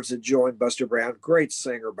Johnny Edwards had joined Buster Brown. Great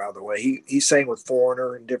singer, by the way. He sang with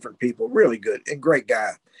Foreigner and different people. Really good and great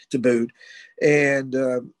guy to boot. And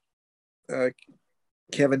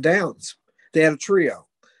Kevin Downs. They had a trio.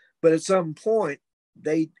 But at some point,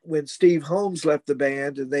 when Steve Holmes left the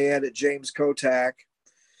band and they added James Kotak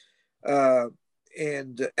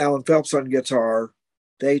and Alan Phelps on guitar,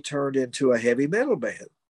 they turned into a heavy metal band.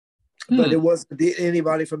 But it wasn't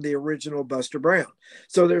anybody from the original Buster Brown.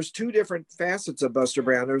 So there's two different facets of Buster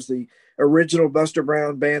Brown. There's the original Buster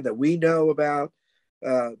Brown band that we know about,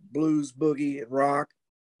 blues, boogie, and rock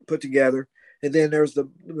put together. And then there's the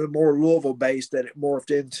more Louisville base that it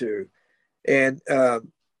morphed into. And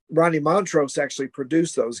Ronnie Montrose actually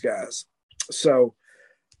produced those guys. So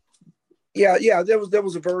yeah, there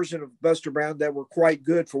was a version of Buster Brown that were quite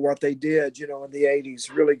good for what they did, in the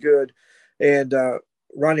 80s, really good. And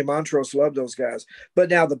Ronnie Montrose loved those guys. But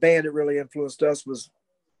now the band that really influenced us was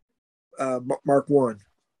Mark I,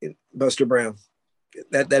 Buster Brown,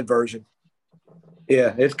 that version.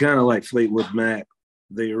 Yeah, it's kind of like Fleetwood Mac,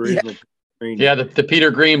 the original. Yeah, the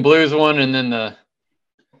Peter Green blues one, and then the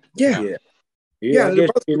yeah. I guess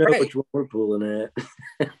you know which one we're pulling at.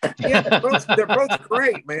 Yeah, they're both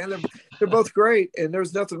great, man. They're both great, and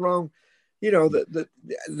there's nothing wrong.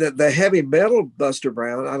 The heavy metal Buster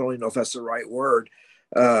Brown, I don't even know if that's the right word.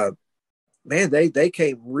 Man, they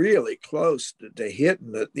came really close to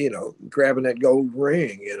hitting the, grabbing that gold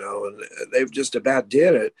ring, and they've just about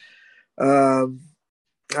did it. I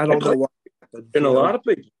don't know what happened. And a lot of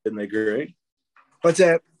people, didn't they, Greg? What's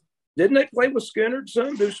that? Didn't they play with Skinner?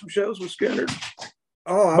 Do some shows with Skinner?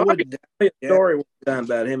 Oh, I wouldn't. Tell you a story one time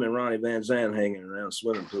about him and Ronnie Van Zant hanging around a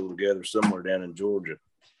swimming pool together somewhere down in Georgia.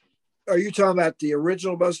 Are you talking about the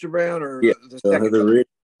original Buster Brown or the second? The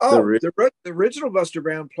original Buster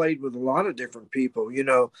Brown played with a lot of different people.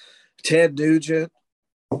 Ted Nugent,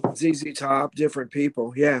 ZZ Top, different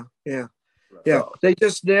people. Yeah. They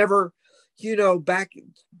just never, back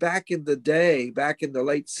in the day, back in the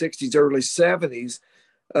late 60s, early 70s,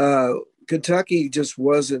 Kentucky just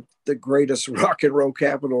wasn't the greatest rock and roll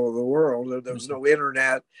capital of the world. There was no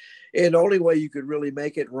internet. And the only way you could really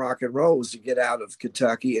make it in rock and roll was to get out of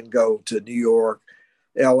Kentucky and go to New York,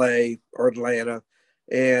 LA, or Atlanta.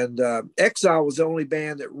 And Exile was the only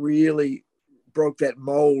band that really broke that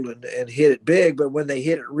mold and hit it big. But when they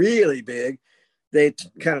hit it really big, they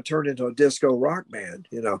kind of turned into a disco rock band,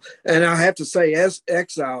 And I have to say, as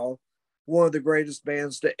Exile, one of the greatest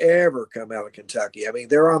bands to ever come out of Kentucky. I mean,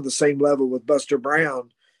 they're on the same level with Buster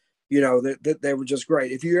Brown. They were just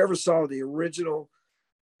great. If you ever saw the original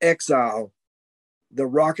Exile, the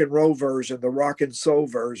rock and roll version, the rock and soul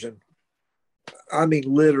version, I mean,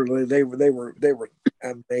 literally, they were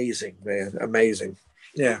amazing, man, amazing.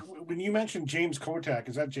 Yeah. When you mentioned James Kotak,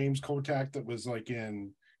 is that James Kotak that was like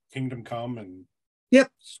in Kingdom Come and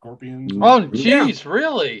Scorpions? Oh, geez,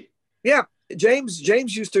 really? Yeah, James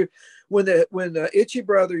used to when Itchy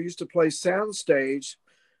Brother used to play Soundstage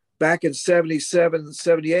back in 77,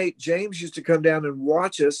 78. James used to come down and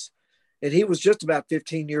watch us, and he was just about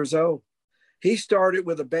 15 years old. He started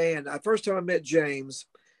with a band. The first time I met James,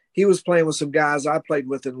 he was playing with some guys I played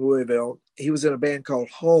with in Louisville. He was in a band called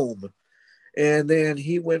Home. And then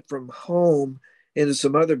he went from Home into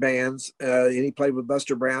some other bands. And he played with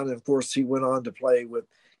Buster Brown. And of course, he went on to play with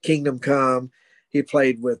Kingdom Come. He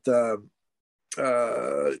played with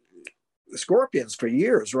Scorpions for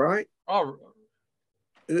years, right? Oh,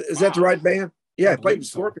 is that the right band? Yeah, I played with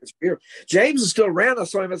Scorpions for years. James is still around. I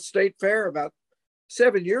saw him at the State Fair about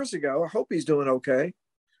 7 years ago. I hope he's doing okay.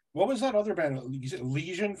 What was that other band?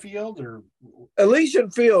 Elysian Field or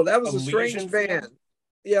Elysian Field? That was a strange band.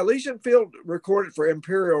 Yeah, Elysian Field recorded for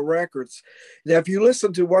Imperial Records. Now, if you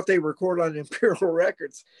listen to what they recorded on Imperial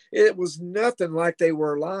Records, it was nothing like they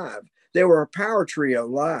were live. They were a power trio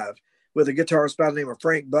live with a guitarist by the name of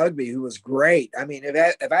Frank Bugby, who was great. I mean,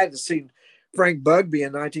 if I hadn't seen Frank Bugby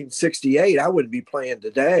in 1968, I wouldn't be playing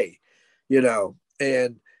today,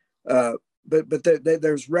 And but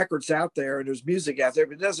there's records out there and there's music out there,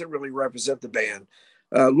 but it doesn't really represent the band.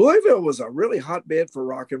 Louisville was a really hotbed for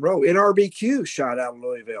rock and roll. NRBQ shot out of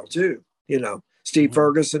Louisville too. Steve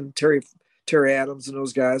Ferguson, Terry Adams, and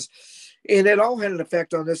those guys, and it all had an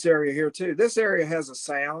effect on this area here too. This area has a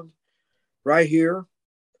sound right here.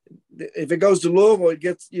 If it goes to Louisville, it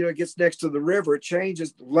gets next to the river. It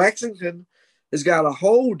changes. Lexington has got a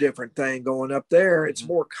whole different thing going up there. It's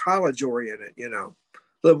more college oriented, a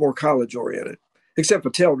little more college oriented, except for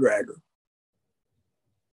Tail Dragger.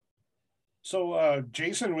 So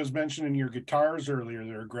Jason was mentioning your guitars earlier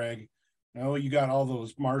there, Greg. You got all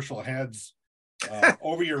those Marshall heads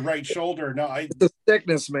over your right shoulder. No, it's the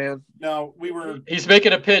thickness, man. No, He's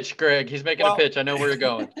making a pitch, Greg. He's making a pitch. I know where you're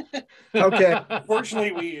going. Okay.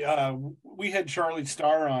 Fortunately, we had Charlie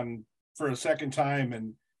Starr on for a second time,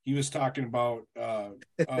 and he was talking about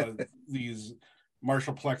these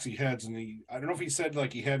Marshall Plexi heads, and I don't know if he said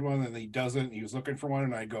like he had one and he doesn't. He was looking for one,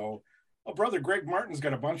 and I go, "Oh, brother, Greg Martin's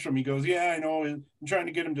got a bunch of them." He goes, "Yeah, I know. I'm trying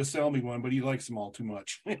to get him to sell me one, but he likes them all too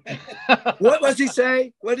much." What was he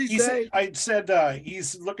say? What did he say? I said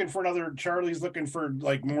he's looking for another. Charlie's looking for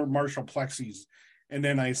like more Marshall Plexis, and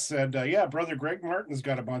then I said, "Yeah, brother, Greg Martin's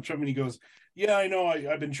got a bunch of them," and he goes, "Yeah, I know.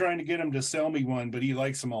 I've been trying to get him to sell me one, but he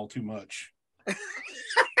likes them all too much."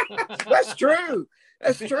 That's true.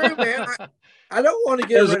 That's true, man. I don't want to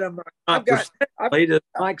get rid of them. He just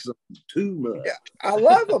likes them too much. Yeah, I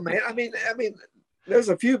love them, man. I mean, there's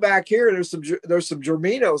a few back here. There's some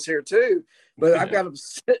Germinos here too, but I've got them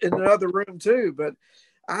sit in another room too. But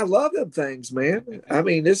I love them things, man. I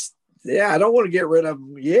mean, I don't want to get rid of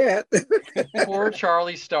them yet. Poor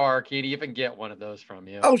Charlie Starr can't even get one of those from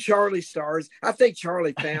you. Oh, Charlie Stars. I think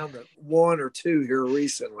Charlie found one or two here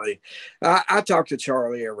recently. I talk to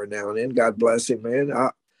Charlie every now and then. God bless him, man.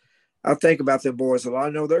 I think about them boys a lot. I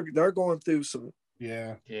know they're going through some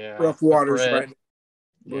rough waters right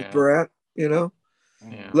now with Brett, you know.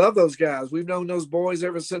 Yeah. Love those guys. We've known those boys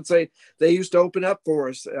ever since they used to open up for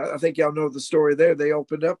us. I think y'all know the story there. They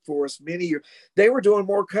opened up for us many years. They were doing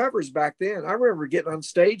more covers back then. I remember getting on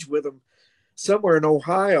stage with them somewhere in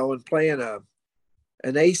Ohio and playing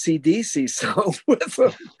an AC/DC song with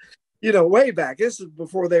them, you know, way back. This is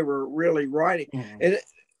before they were really writing. Mm-hmm. And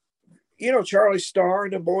you know, Charlie Starr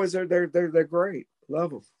and the boys, they're great.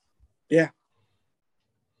 Love them. Yeah.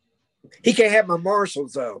 He can't have my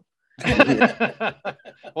Marshalls though.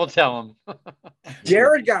 We'll tell him.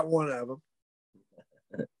 Jared got one of them.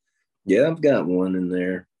 Yeah, I've got one in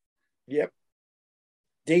there. Yep.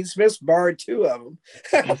 Dean Smith's borrowed two of them.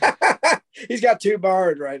 He's got two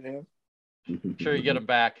borrowed right now. Sure, you get them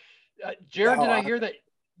back. Jared, did I hear that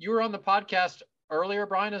you were on the podcast earlier,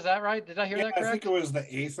 Brian? Is that right? Did I hear that correct? I think it was the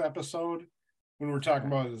 8th episode when we were talking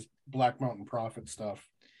about this Black Mountain Prophet stuff.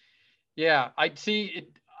 Yeah, I see it.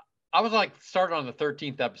 I was like started on the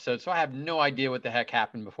 13th episode, so I have no idea what the heck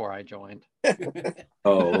happened before I joined.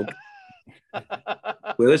 Oh,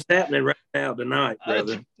 well, it's happening right now tonight,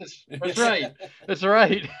 brother. That's right. That's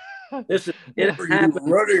right. Are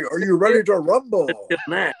you ready to rumble?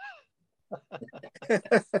 Tonight.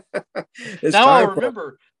 Now I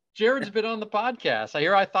remember. Jared's been on the podcast.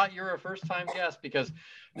 I thought you were a first-time guest because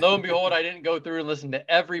lo and behold, I didn't go through and listen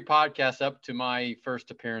to every podcast up to my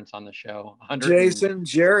first appearance on the show. Jason,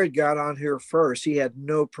 Jared got on here first. He had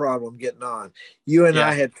no problem getting on. You and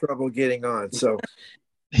I had trouble getting on. So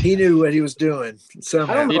he knew what he was doing.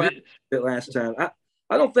 Somehow. I don't know it last time.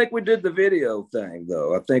 I don't think we did the video thing,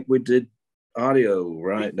 though. I think we did audio,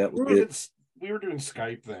 right? That was it. We were doing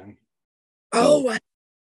Skype then. Oh,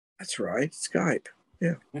 that's right. Skype.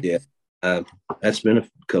 Yeah. Yeah. That's been a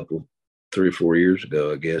couple, 3 or 4 years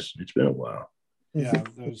ago, I guess. It's been a while. Yeah,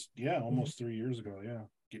 that was almost 3 years ago. Yeah.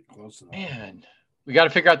 Getting close to that. Man, we got to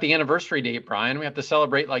figure out the anniversary date, Brian. We have to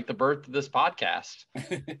celebrate like the birth of this podcast.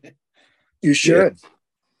 You should. Yeah.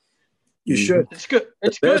 You should. It's good.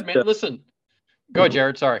 It's good, man. Listen. Go ahead,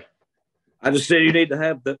 Jared. Sorry. I just said you need to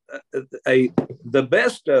have the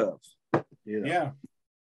best of. You know. Yeah.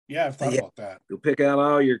 Yeah, I've thought about that. You'll pick out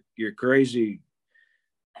all your crazy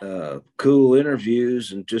cool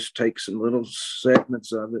interviews and just take some little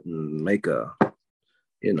segments of it and make the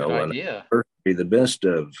best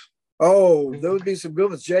of. Oh, there would be some good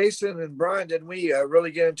ones. Jason and Brian, didn't we really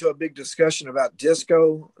get into a big discussion about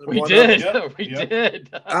disco? We did. We did.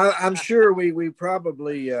 I'm sure we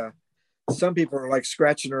probably some people are like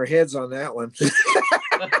scratching their heads on that one.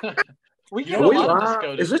 We get a lot of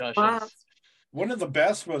disco discussions. One of the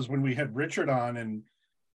best was when we had Richard on and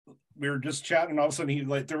we were just chatting, and all of a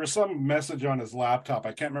sudden there was some message on his laptop.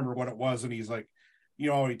 I can't remember what it was, and he's like, he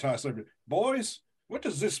talks like, "Boys, what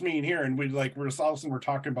does this mean here?" And we're all of a sudden we're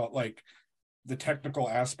talking about like the technical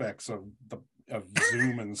aspects of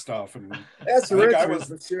Zoom and stuff. And that's Richard.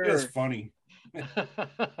 For sure. It was funny.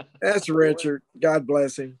 That's Richard. God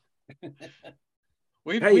bless him.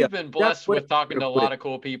 We've been blessed with talking to a lot of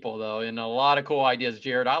cool people, though, and a lot of cool ideas,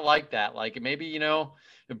 Jared. I like that. Like maybe,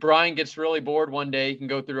 if Brian gets really bored one day, he can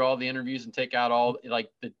go through all the interviews and take out all like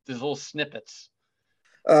these little snippets.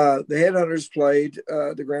 The Headhunters played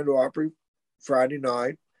the Grand Ole Opry Friday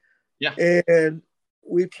night. Yeah. And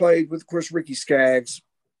we played with, of course, Ricky Skaggs.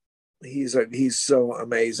 He's so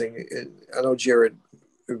amazing. And I know Jared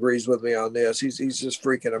agrees with me on this. He's just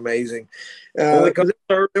freaking amazing. It was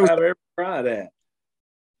every Friday.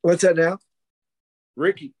 What's that now?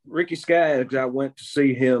 Ricky Skaggs, I went to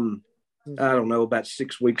see him, I don't know, about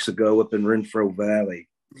 6 weeks ago up in Renfro Valley.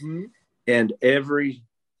 Mm-hmm. And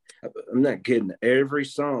I'm not kidding, every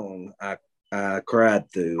song I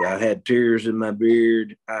cried through. I had tears in my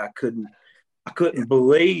beard. I couldn't I couldn't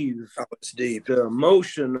believe it's deep. The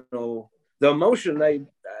emotion they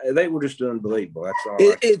were just unbelievable. That's all.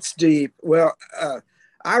 It's deep. Well,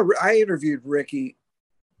 I interviewed Ricky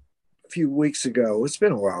a few weeks ago. It's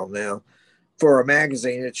been a while now for a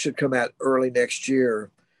magazine. It should come out early next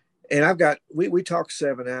year. And we talked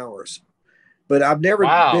 7 hours, but I've never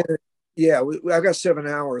been. Yeah, I've got 7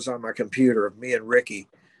 hours on my computer of me and Ricky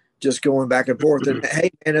just going back and forth. And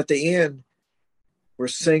hey, and at the end, we're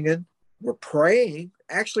singing, we're praying,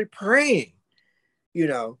 actually praying,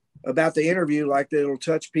 about the interview, like that it'll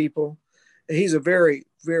touch people. And he's a very,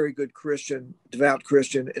 very good Christian, devout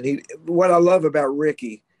Christian. And what I love about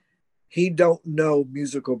Ricky, he don't know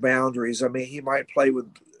musical boundaries. I mean, he might play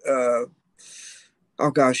with,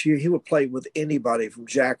 he would play with anybody from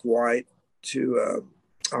Jack White to,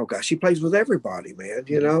 he plays with everybody, man.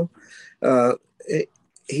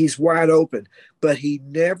 He's wide open, but he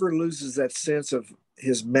never loses that sense of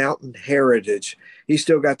his mountain heritage. He's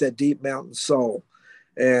still got that deep mountain soul.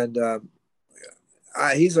 And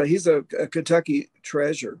he's a Kentucky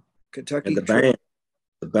treasure. And the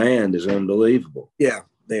band is unbelievable. Yeah,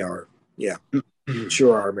 they are. Yeah,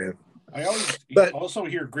 sure are, man. I also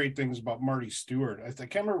hear great things about Marty Stewart. I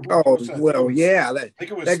can't remember. I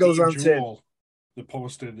think it was that goes Steve on Jewell that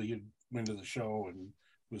posted that you went to the show and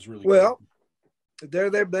was really good.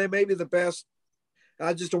 They may be the best.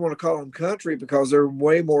 I just don't want to call them country because they're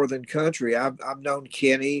way more than country. I've known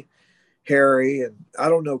Kenny, Harry, and I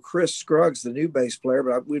don't know Chris Scruggs, the new bass player,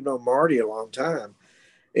 but we've known Marty a long time.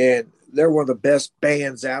 And they're one of the best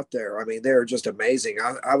bands out there. I mean, they're just amazing.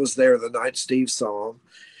 I was there the night Steve saw them.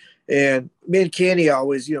 And me and Kenny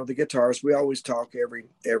always, the guitarist, we always talk every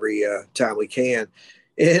time we can.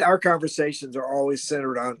 And our conversations are always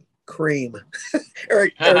centered on Cream.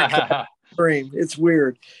 Eric Cream. It's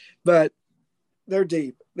weird. But they're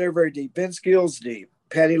deep. They're very deep. Vince Gill's deep.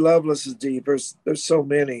 Patty Loveless is deep. There's so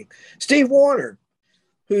many. Steve Warner,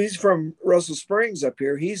 who's from Russell Springs up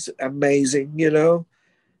here, he's amazing,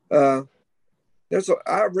 There's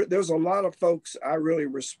a lot of folks I really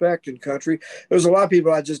respect in country. There's a lot of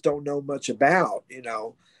people I just don't know much about,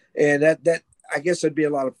 and that I guess there'd be a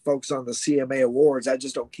lot of folks on the CMA Awards. I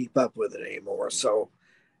just don't keep up with it anymore. So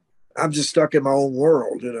I'm just stuck in my own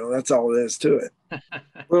world. That's all it is to it.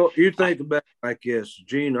 Well, you think about it like this,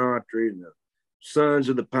 Gene Autry and the Sons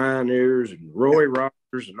of the Pioneers and Roy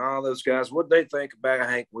Rogers and all those guys, what they think about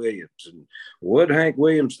Hank Williams and what Hank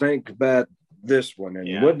Williams think about this one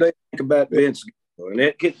and what they think about Vince Gill. And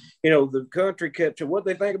the country kept what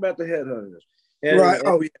they think about the Headhunters. Right.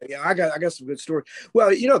 Oh yeah. I got some good stories. Well,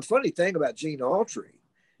 the funny thing about Gene Autry,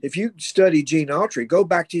 if you study Gene Autry, go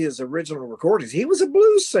back to his original recordings. He was a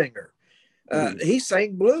blues singer. He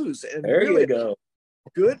sang blues, and there really you go.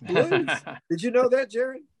 Good blues. Did you know that,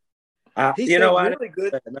 Jerry? He sang really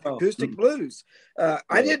good acoustic blues.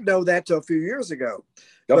 I didn't know that till a few years ago.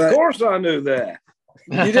 Of course, I knew that.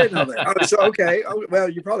 You didn't know that. Oh, so okay. Oh, well,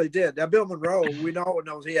 you probably did. Now, Bill Monroe, we all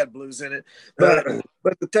knows he had blues in it, but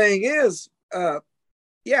the thing is,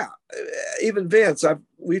 even Vince.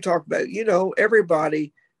 We talked about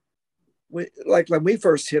everybody. Like when we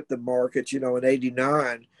first hit the market, in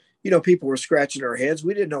 '89, people were scratching their heads.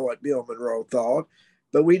 We didn't know what Bill Monroe thought,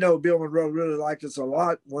 but we know Bill Monroe really liked us a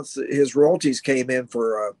lot once his royalties came in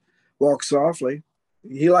for Walk Softly.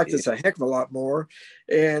 He liked us a heck of a lot more,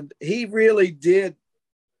 and he really did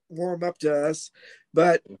warm up to us.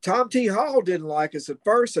 But Tom T. Hall didn't like us at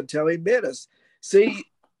first until he met us. See,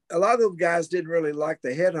 a lot of those guys didn't really like the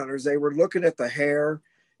Headhunters. They were looking at the hair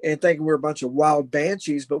and thinking we're a bunch of wild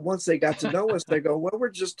banshees. But once they got to know us, they go, well, we're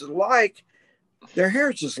just alike. Their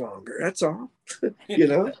hair's just longer. That's all.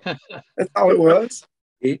 That's all it was.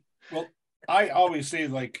 Well, I always say,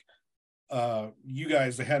 like, you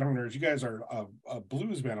guys, the Headhunters, you guys are a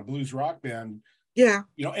blues band, a blues rock band. Yeah.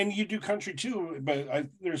 And you do country too, but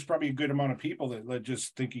there's probably a good amount of people that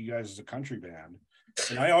just think you guys is a country band.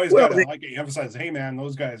 And I always gotta emphasize, hey man,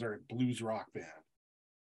 those guys are a blues rock band.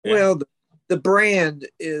 Well, the brand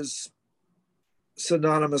is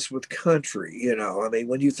synonymous with country. I mean,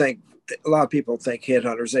 when you think, a lot of people think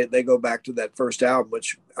Headhunters, they go back to that first album,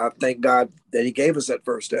 which I thank God that he gave us that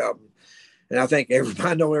first album. And I think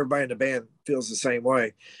everybody in the band feels the same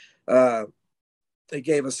way. They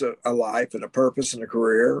gave us a life and a purpose and a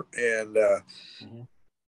career. And,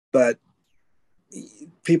 but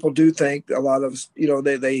people do think a lot of us,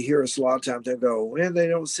 they hear us a lot of times, they go, man, they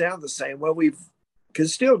don't sound the same. Well, we can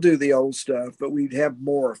still do the old stuff, but we'd have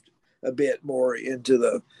a bit more into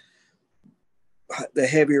the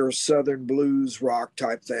heavier Southern blues rock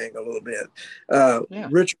type thing a little bit.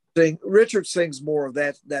 Richard sings more of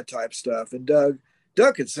that type stuff. And Doug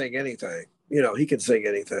can sing anything, he can sing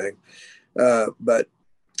anything. But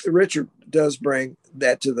Richard does bring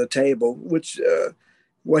that to the table, which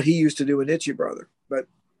what he used to do in Itchy Brother. But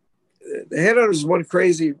the Headhunters is one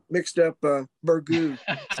crazy mixed up burgoo,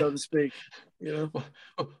 so to speak. You know.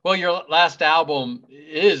 Well, your last album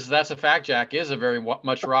That's a Fact, Jack, is a very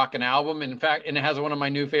much rocking album. In fact, and it has one of my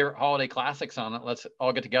new favorite holiday classics on it. Let's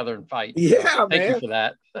all get together and fight. Yeah, so, man. Thank you for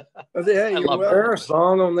that. Hey, I love Is there a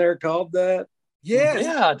song on there called that? Yes.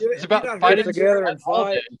 Yeah, it's about fighting together and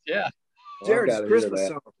fight. Yeah. Jared, it's a Christmas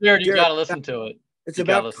song. Jared, you got to listen to it. It's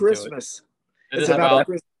about Christmas. It's about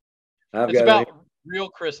Christmas. It's about real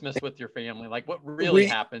Christmas with your family, like what really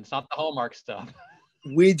happens, not the Hallmark stuff.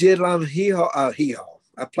 We did on Hee-Haw.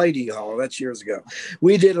 I played Hee-Haw. That's years ago.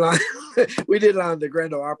 We did on the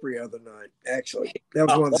Grand Ole Opry the other night. Actually, that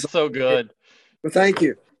was one. That's so good. But thank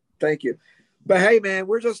you. But hey, man,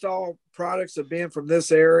 we're just all products of being from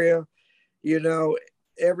this area. You know,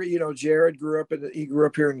 Jared grew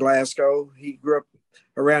up here in Glasgow. He grew up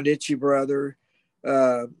around Itchy Brother.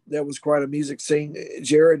 That was quite a music scene.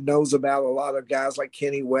 Jared knows about a lot of guys like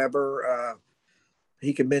Kenny Weber.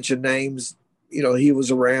 He can mention names. You know, he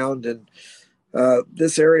was around, and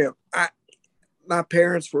this area. My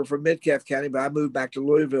parents were from Midcalf County, but I moved back to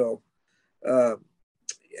Louisville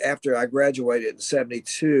after I graduated in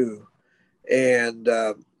 '72, and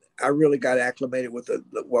I really got acclimated with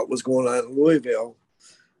what was going on in Louisville.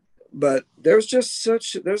 But there's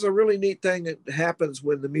a really neat thing that happens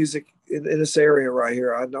when the music in this area right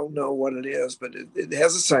here. I don't know what it is, but it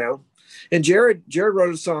has a sound. And Jared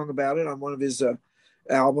wrote a song about it on one of his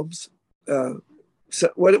albums. So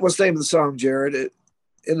what's the name of the song, Jared?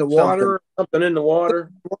 In the water? Something in the water.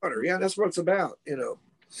 Water. Yeah, that's what it's about,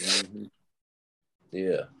 Mm-hmm.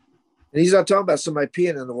 Yeah. And he's not talking about somebody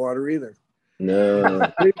peeing in the water either.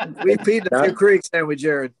 No. we peed in a few creeks, haven't we,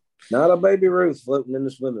 Jared? Not a Baby Ruth floating in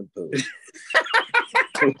the swimming pool.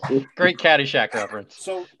 Great Caddyshack reference.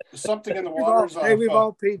 So something in the water. We've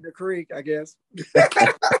all peed in the creek, I guess.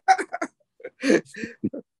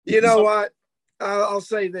 You know what? I'll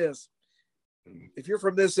say this. If you're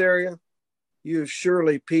from this area, you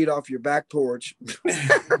surely peed off your back porch.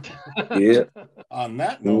 Yeah. On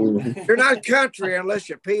that note, you're not country unless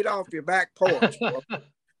you peed off your back porch.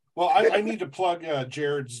 Well, I need to plug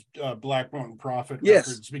Jared's Black Mountain Prophet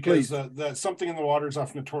records, because that Something in the Water is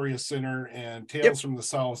off Notorious Sinner, and Tales from the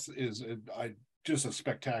South is just a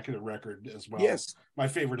spectacular record as well. Yes, my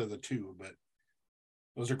favorite of the two, but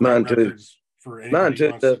those are great records for anybody who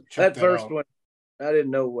wants to check that first out. one. I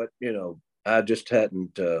didn't know what I just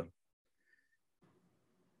hadn't.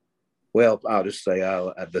 Well, I'll just say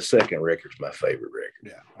the second record's my favorite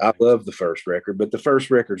record. Yeah, I love the first record, but the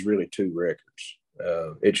first record's really two records.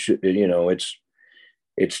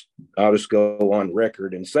 It's I'll just go on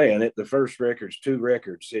record and saying it. The first record's two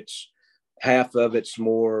records. It's half of it's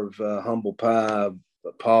more of Humble Pie,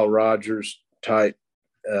 Paul Rogers type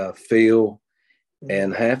feel,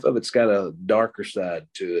 and half of it's got a darker side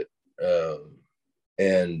to it.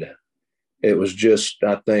 And it was just,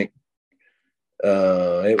 I think,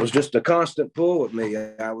 it was just a constant pull with me.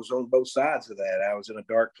 I was on both sides of that. I was in a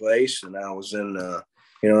dark place, and I was in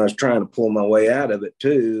I was trying to pull my way out of it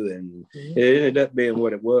too, and it ended up being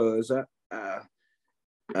what it was. I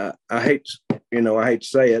hate, I hate to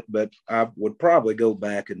say it, but I would probably go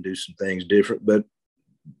back and do some things different. But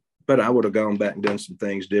I would have gone back and done some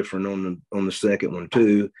things different on the second one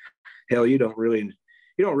too. Hell, you don't really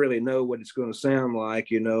know what it's going to sound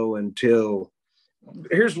like, until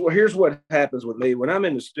here's what happens with me when I'm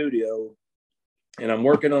in the studio. And I'm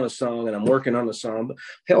working on a song, but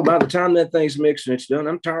hell, by the time that thing's mixed and it's done,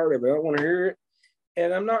 I'm tired of it. I don't want to hear it,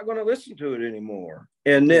 and I'm not going to listen to it anymore.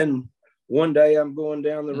 And then one day I'm going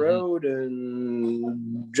down the road,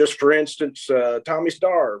 and just for instance, Tommy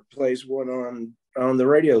Starr plays one on the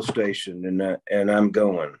radio station, and I'm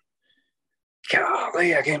going,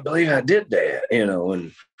 golly, I can't believe I did that,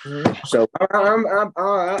 and so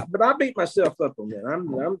but I beat myself up on that.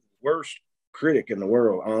 I'm the worst critic in the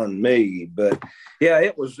world on me, but yeah,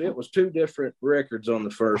 it was two different records on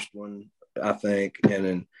the first one, I think,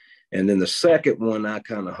 and then the second one I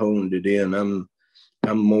kind of honed it in. I'm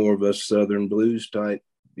more of a Southern blues type,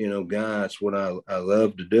 guy. That's what I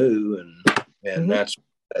love to do, and that's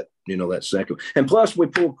that, that second. And plus, we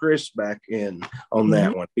pulled Chris back in on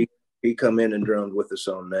that one. He come in and drummed with us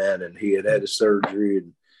on that, and he had a surgery,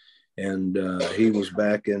 and he was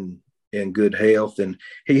back in good health, and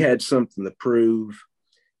he had something to prove,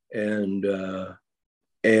 and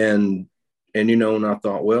and I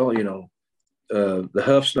thought, well, the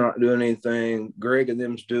Huff's not doing anything, Greg and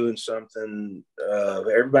them's doing something,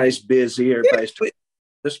 everybody's busy, this would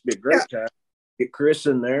be a great time to get Chris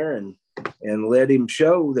in there and let him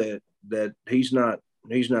show that that he's not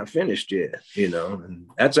finished yet, you know. And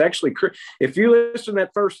that's actually, if you listen to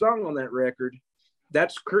that first song on that record, I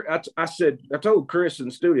told Chris in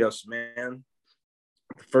the studio, man,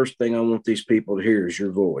 the first thing I want these people to hear is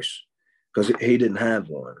your voice, because he didn't have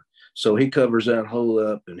one. So he covers that whole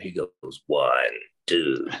up and he goes 1,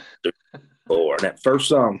 2, 3, 4, and that first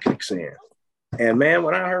song kicks in. And man,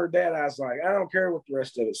 when I heard that, I was like, I don't care what the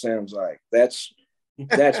rest of it sounds like. That's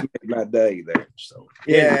made my day there. So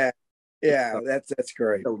yeah, that's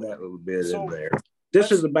great. Throw that little bit in there.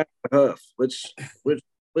 This is about Huff. Let's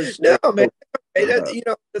no, man. You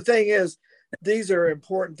know, the thing is, these are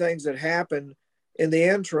important things that happen in the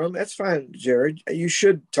interim. That's fine, Jared. You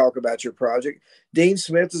should talk about your project. Dean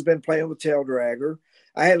Smith has been playing with Tail Dragger.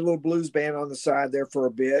 I had a little blues band on the side there for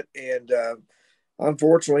a bit, and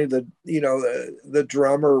unfortunately, the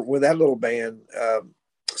drummer with that little band,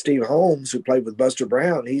 Steve Holmes, who played with Buster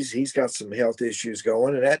Brown, he's got some health issues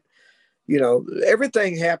going, and that, you know,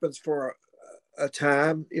 everything happens for a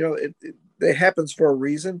time. You know, it happens for a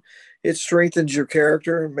reason. It strengthens your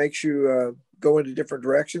character and makes you go into different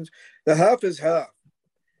directions. The Huff is Huff.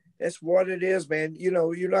 That's what it is, man. You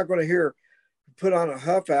know, you're not going to put on a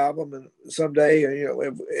Huff album and someday, you know,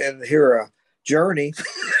 and hear a Journey.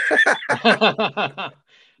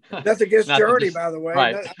 Nothing against Journey, by the way.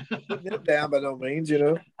 Right. Not putting them down by no means, you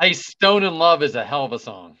know. Hey, Stone in Love is a hell of a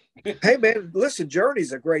song. Hey, man, listen,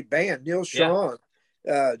 Journey's a great band. Neil Schon,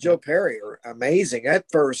 Joe Perry are amazing.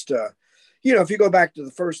 At first, you know, if you go back to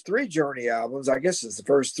the first 3 Journey albums, I guess it's the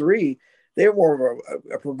first 3, they were more of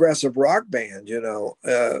a progressive rock band, you know.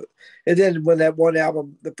 And then when that one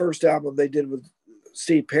album, the first album they did with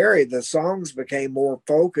Steve Perry, the songs became more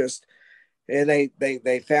focused, and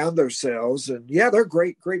they found themselves. And yeah, they're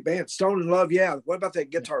great band. Stone in Love, yeah. What about that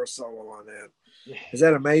guitar solo on that? Is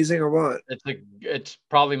that amazing or what? It's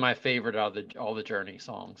probably my favorite out of all the Journey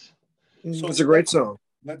songs. So it's a great song.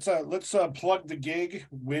 Let's plug the gig.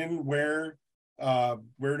 When, where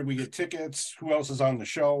do we get tickets? Who else is on the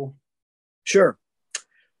show? Sure.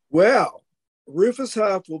 Well, Rufus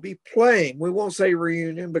Huff will be playing. We won't say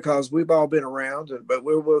reunion because we've all been around, but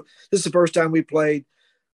this is the first time we played.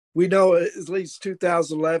 We know at least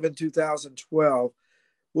 2011, 2012.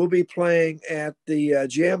 We'll be playing at the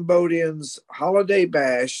Jambodians Holiday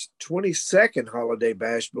Bash, 22nd Holiday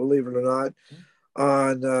Bash, believe it or not,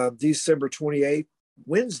 on December 28th,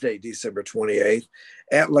 Wednesday, December 28th,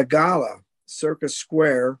 at La Gala, Circus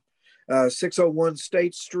Square, 601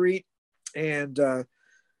 State Street. And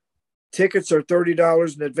tickets are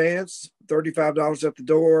 $30 in advance, $35 at the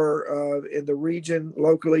door. In the region,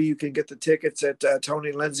 locally, you can get the tickets at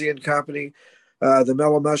Tony Lindsay and Company, the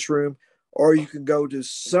Mellow Mushroom, or you can go to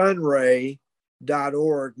sunray.org,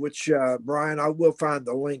 which, Brian, I will find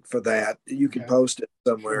the link for that. You can post it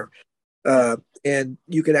somewhere. And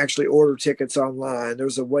you can actually order tickets online.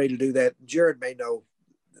 There's a way to do that. Jared may know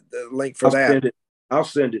the link for that. I'll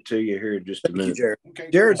send it to you here in just a minute. Jared. Okay.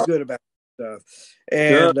 Jared's good about stuff.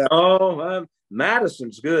 And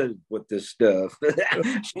Madison's good with this stuff.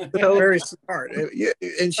 Very smart.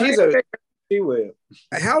 And she will.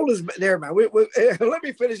 How old is, never mind. Let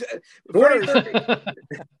me finish.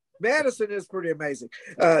 Madison is pretty amazing.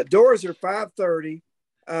 Doors are 5:30.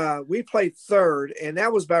 We played third, and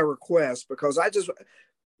that was by request because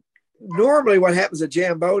normally what happens at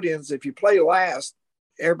Jambodians, if you play last,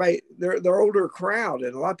 everybody, they're older crowd,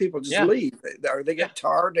 and a lot of people just leave, or they get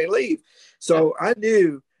tired, they leave. So I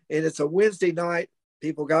knew, and it's a Wednesday night,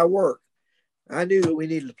 people got to work. I knew that we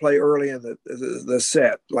needed to play early in the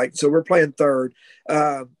set. So we're playing third.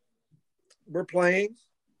 We're playing.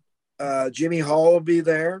 Jimmy Hall will be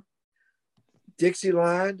there.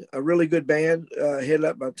 Dixieline, a really good band, headed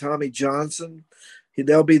up by Tommy Johnson.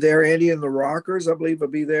 They'll be there. Andy and the Rockers, I believe, will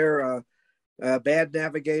be there. Bad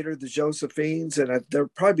Navigator, the Josephines, and there'll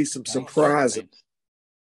probably be some surprises.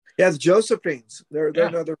 Yeah, the Josephines. They're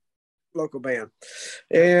another local band.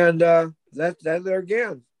 And that there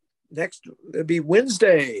again. Next, it'll be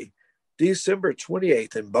Wednesday, December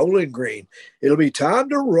 28th in Bowling Green. It'll be time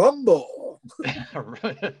to rumble.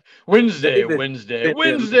 Wednesday.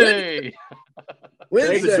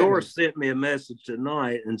 David Doris sent me a message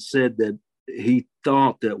tonight and said that he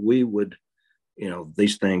thought that we would,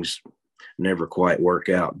 these things never quite work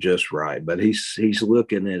out just right, but he's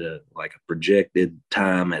looking at a projected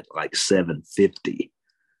time at 7:50.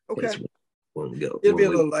 Okay. When we go. It'll be a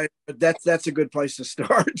little late, but that's a good place to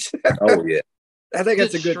start. Oh yeah. I think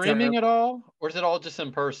that's a good streaming time. At all, or is it all just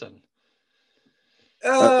in person?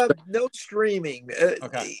 No streaming.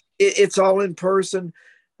 Okay. It's all in person.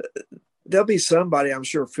 There'll be somebody, I'm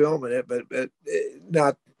sure, filming it, but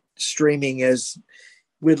not streaming as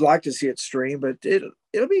we'd like to see it streamed, but it'll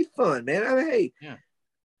be fun, man. I mean, hey, Yeah.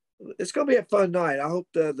 It's going to be a fun night. I hope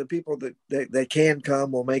the people that can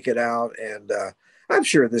come will make it out, and I'm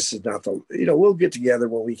sure this is not we'll get together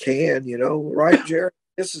when we can, right, Jared?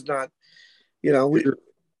 This is not,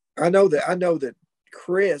 I know that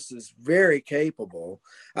Chris is very capable.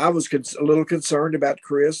 I was a little concerned about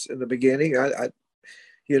Chris in the beginning.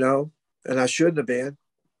 And I shouldn't have been,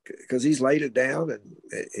 because he's laid it down and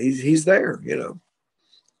he's there.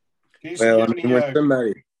 Casey, Well, do you have when any,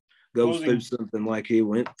 somebody goes closing- through something like he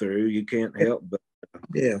went through, you can't help but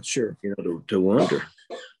Yeah, sure. to wonder.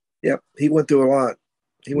 Yep, he went through a lot.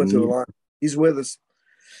 He's with us.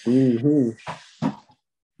 Mm-hmm.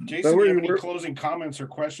 Jason, So do you have any we're- closing comments or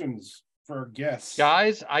questions for our guests?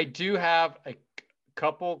 Guys, I do have a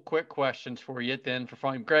couple quick questions for you then for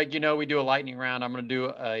fun. Greg, we do a lightning round. I'm going to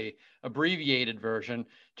do a abbreviated version.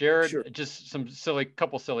 Jared, Sure. just some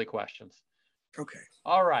couple silly questions. Okay.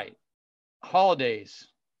 All right. Holidays.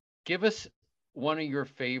 Give us one of your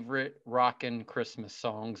favorite rockin' Christmas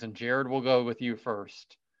songs, and Jared, we'll go with you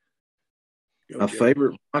first. My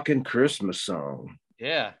favorite rockin' Christmas song.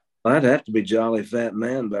 Yeah. I'd have to be Jolly Fat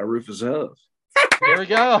Man by Rufus Huff. There we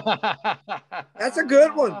go. That's a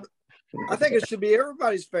good one. I think it should be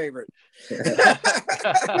everybody's favorite.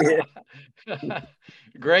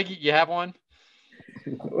 Greg, you have one?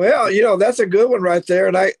 Well, that's a good one right there.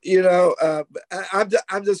 And I'm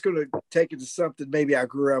just going to take it to something maybe I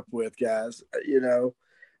grew up with, guys.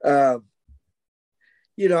 I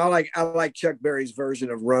like Chuck Berry's version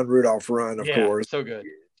of Run Rudolph Run, of course. So good.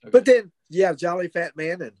 But then, Jolly Fat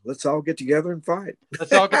Man and Let's All Get Together and Fight.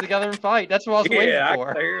 Let's all get together and fight. That's what I was waiting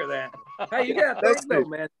for. I hear that. Hey, you got to think though,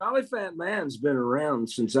 man. Jolly Fat Man's been around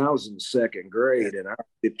since I was in second grade, and I'm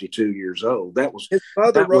 52 years old. His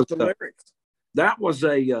mother wrote the lyrics. That was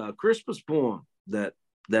a Christmas poem that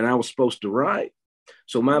I was supposed to write.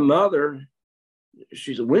 So my mother,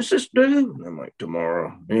 she said, "When's this due?" And I'm like,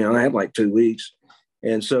 "Tomorrow." I had like 2 weeks,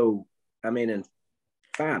 and so in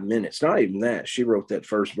 5 minutes, not even that, she wrote that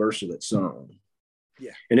first verse of that song.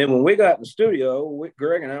 Yeah. And then when we got in the studio,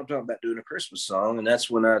 Greg and I were talking about doing a Christmas song, and that's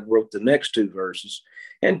when I wrote the next 2 verses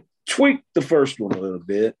and tweaked the first one a little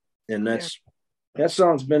bit. And that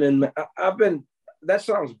song's been in that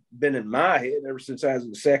song's been in my head ever since I was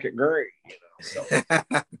in the second grade. So.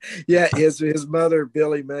 Yeah, his mother,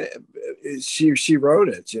 Billy, she wrote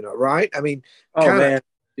it, right? I mean, man,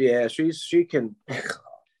 yeah, she can.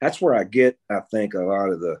 That's where I get, I think, a lot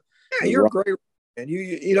of the. Yeah, you're great. And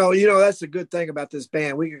you that's the good thing about this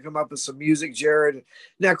band. We can come up with some music, Jared.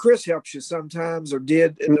 Now Chris helps you sometimes, or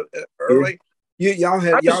did in the, early.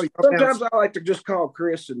 Sometimes I like to just call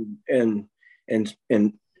Chris and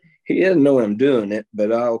he doesn't know I'm doing it,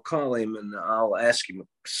 but I'll call him and I'll ask him a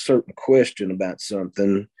certain question about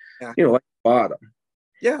something. Yeah. Like the bottom.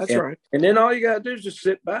 Yeah, that's right. And then all you gotta do is just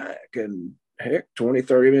sit back, and heck, 20,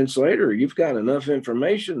 30 minutes later, you've got enough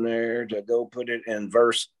information there to go put it in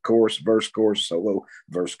verse, chorus, solo,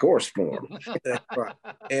 verse, chorus form. Right.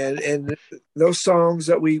 And those songs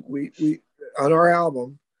that we on our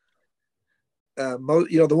album,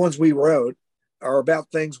 the ones we wrote are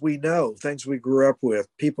about things we know, things we grew up with,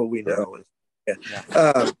 people we know.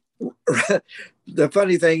 Yeah. The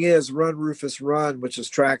funny thing is, Run Rufus Run, which is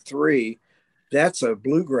track 3, that's a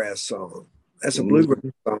bluegrass song. That's a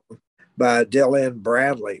bluegrass song by Delane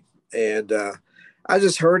Bradley. And I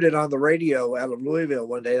just heard it on the radio out of Louisville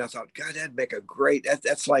one day, and I thought, God, that'd make a great,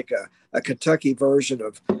 that's like a Kentucky version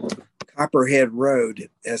of Copperhead Road.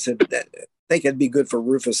 I said, I think it'd be good for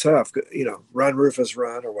Rufus Huff, Run Rufus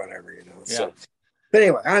Run or whatever, Yeah. So, but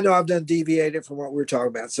anyway, I know I've done deviated from what we're talking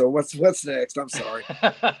about. So what's next? I'm sorry.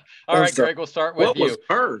 All right, Greg, we'll start with you. Was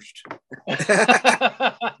first?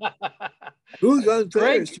 Who's on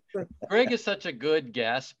first? Greg is such a good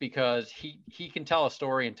guest because he can tell a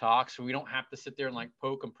story and talk, so we don't have to sit there and like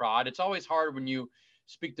poke and prod. It's always hard when you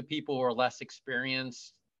speak to people who are less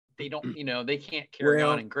experienced. They don't, they can't carry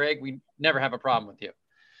on. And Greg, we never have a problem with you.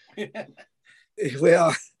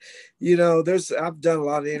 Well, I've done a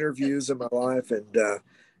lot of interviews in my life, and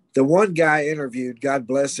the one guy I interviewed, God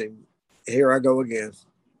bless him, here I go again,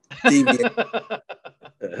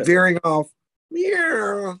 veering off.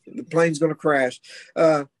 Yeah, the plane's going to crash.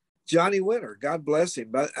 Johnny Winter, God bless him.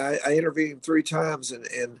 But I interviewed him 3 times,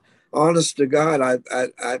 and honest to God, I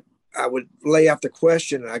would lay out the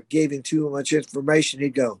question, and I gave him too much information.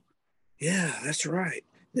 He'd go, "Yeah, that's right.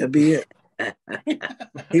 That'd be it."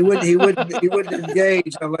 He wouldn't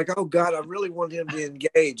engage. I'm like, oh God, I really want him to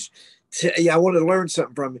engage. I want to learn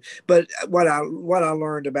something from him. But what I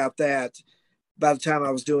learned about that, by the time I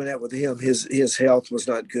was doing that with him, his health was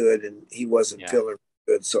not good, and he wasn't feeling good.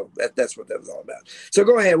 good. So that's what that was all about. So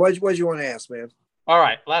go ahead. What you want to ask, man? All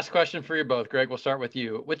right. Last question for you both. Greg, we'll start with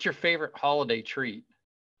you. What's your favorite holiday treat?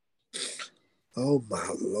 Oh my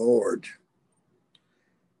Lord.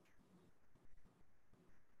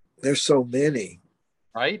 There's so many.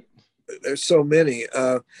 Right? There's so many.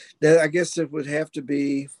 Now I guess it would have to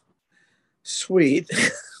be sweet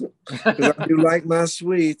because I do like my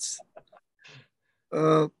sweets.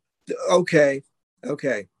 Okay.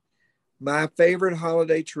 My favorite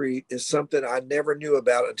holiday treat is something I never knew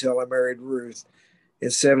about until I married Ruth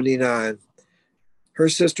in '79. Her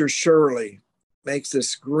sister Shirley makes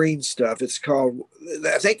this green stuff. I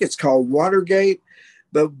think it's called Watergate.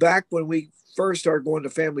 But back when we first started going to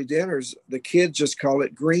family dinners, the kids just call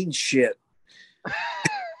it green shit.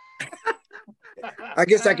 I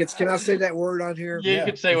guess can I say that word on here? Yeah, you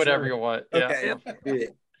can say whatever you want. Okay. Yeah.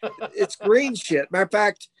 It's green shit. Matter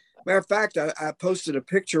of fact, I posted a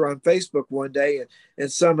picture on Facebook one day,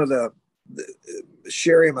 and some of the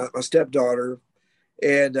Sherry, my stepdaughter,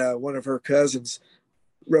 and one of her cousins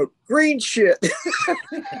wrote green shit,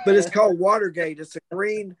 but it's called Watergate. It's a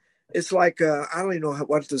green. It's like I don't even know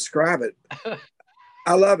what to describe it.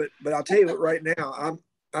 I love it, but I'll tell you what. Right now,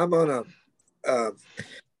 I'm on a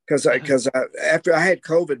because after I had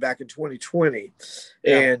COVID back in 2020,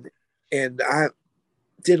 and I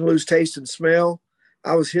didn't lose taste and smell.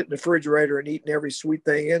 I was hitting the refrigerator and eating every sweet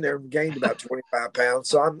thing in there and gained about 25 pounds.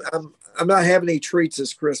 So I'm not having any treats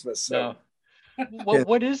this Christmas. So. No.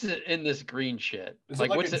 What is it in this green shit? Is like,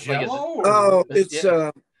 it what's it Jell-O,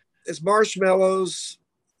 like? It's marshmallows,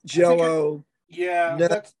 Jell-O.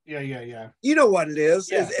 That's. You know what it is?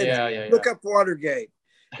 Yeah. Look up Watergate.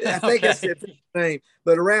 I think it's the name,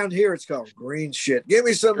 but around here it's called green shit. Give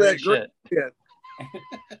me some of that green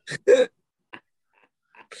shit.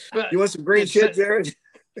 You want some green shit, Jared?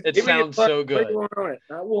 It sounds so good. I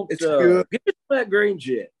want it's good. Give me that green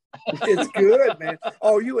shit. It's good, man.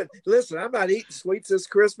 Oh, you would listen. I'm not eating sweets this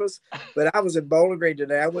Christmas, but I was in Bowling Green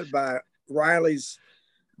today. I went by Riley's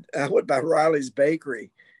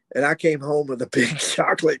Bakery, and I came home with a big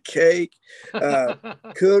chocolate cake,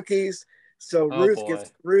 cookies. So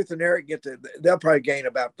Ruth and Eric they'll probably gain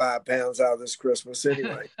about 5 pounds out of this Christmas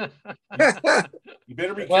anyway. You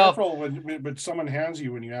better be careful when someone hands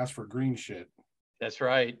you when you ask for green shit. That's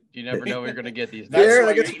right. You never know what you're going to get these days. That's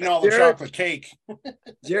why you're eating all the chocolate cake.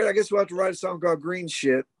 Jared, I guess we'll have to write a song called Green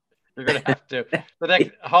Shit. You're going to have to. But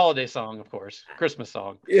that holiday song, of course. Christmas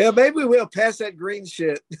song. Yeah, maybe we will. Pass that green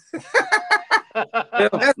shit. Pass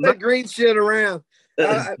that green shit around.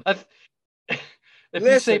 If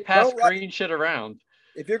you say pass green shit around.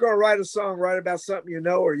 If you're going to write a song, write about something you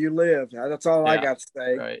know or you live. That's all I got to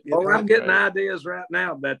say. Right. I'm getting ideas right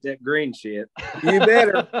now about that green shit. You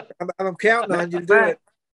better. I'm counting on you to do it.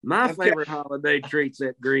 My favorite holiday treat's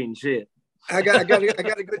that green shit. I got a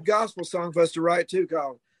good gospel song for us to write too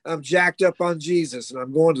called I'm Jacked Up on Jesus and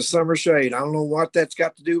I'm Going to Summer Shade. I don't know what that's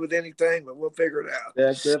got to do with anything, but we'll figure it out.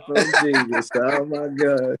 Jacked Up on Jesus. Oh my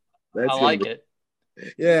God. I like it.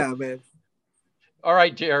 Yeah, man. All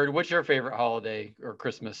right, Jared, what's your favorite holiday or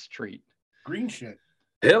Christmas treat? Green shit.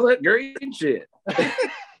 Hell, that green shit.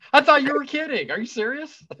 I thought you were kidding. Are you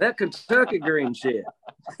serious? That Kentucky green shit.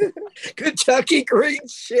 Kentucky green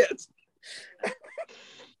shit.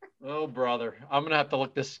 Oh, brother. I'm going to have to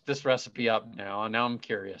look this recipe up now. Now I'm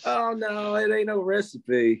curious. Oh, no, it ain't no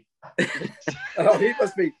recipe. Oh, he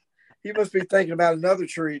must be thinking about another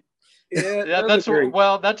treat. Yeah, that's great.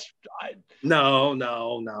 Well, that's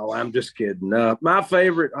No, I'm just kidding. My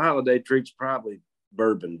favorite holiday treat's probably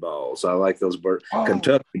bourbon balls. I like those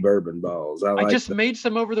Kentucky bourbon balls. I just made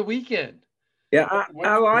some over the weekend. Yeah,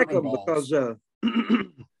 I like them because my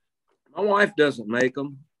wife doesn't make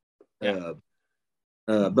them. Yeah.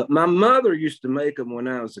 But my mother used to make them when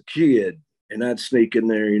I was a kid, and I'd sneak in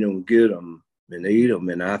there, and get them and eat them,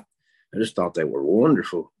 and I just thought they were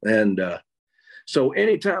wonderful. And so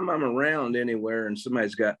anytime I'm around anywhere and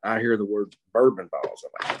I hear the word bourbon balls,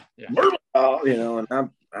 I'm like, bourbon ball, and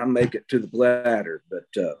I make it to the platter. But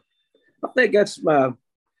I think that's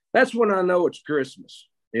when I know it's Christmas.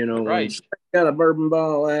 When right. you got a bourbon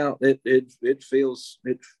ball out, it feels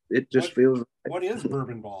feels. What is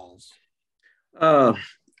bourbon balls?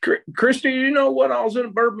 Christy, you know what all's in a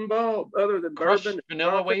bourbon ball other than crushed bourbon?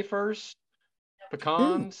 Vanilla wafers,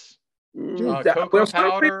 pecans. Some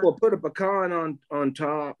powder. people put a pecan on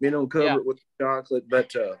top, cover it with chocolate,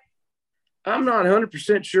 but I'm not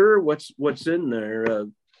 100% sure what's in there.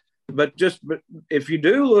 But if you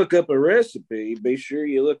do look up a recipe, be sure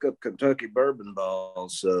you look up Kentucky bourbon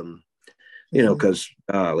balls. Because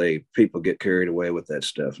people get carried away with that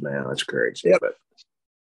stuff now. It's crazy. Yep.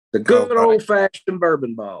 But The good old-fashioned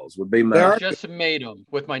bourbon balls would be mine. I just made them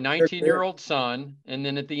with my 19-year-old son, and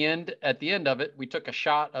then at the end of it, we took a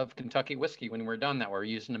shot of Kentucky whiskey when we were done that we were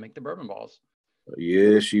using to make the bourbon balls.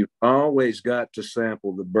 Yes, you've always got to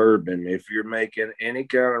sample the bourbon if you're making any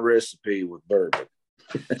kind of recipe with bourbon.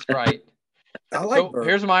 That's right. I like bourbon.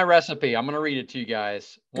 Here's my recipe. I'm going to read it to you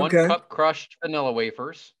guys. 1 cup crushed vanilla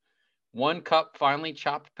wafers, 1 cup finely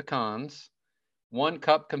chopped pecans, 1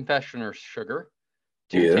 cup confectioner's sugar,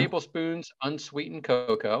 2 tablespoons unsweetened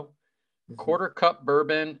cocoa, 1/4 cup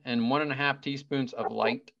bourbon, and 1.5 teaspoons of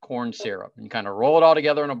light corn syrup. And you kind of roll it all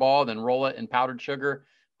together in a ball, then roll it in powdered sugar,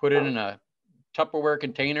 put it in a Tupperware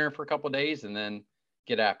container for a couple of days, and then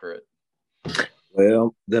get after it.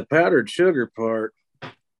 Well, the powdered sugar part,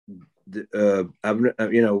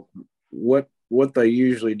 what they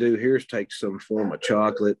usually do here is take some form of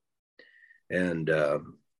chocolate and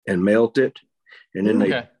melt it, and then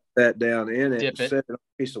they put that down in it and set it on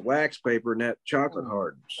a piece of wax paper, and that chocolate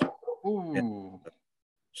hardens. Ooh, and,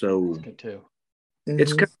 so that's good too.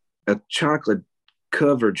 It's kind of a chocolate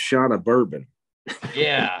covered shot of bourbon.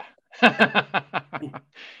 Yeah.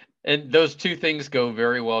 And those two things go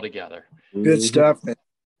very well together. Good stuff, man.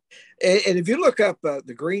 And if you look up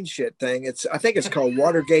the green shit thing, I think it's called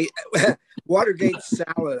Watergate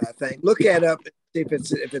salad. I think look that up and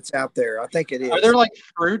see if it's out there. I think it is. Are there like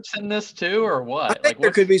fruits in this too, or what? I think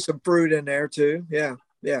there could be some fruit in there too. Yeah.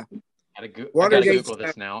 I gotta Google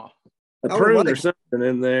this now. A prune or something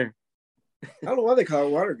in there. I don't know why they call it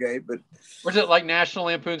Watergate, but or is it like National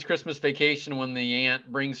Lampoon's Christmas Vacation when the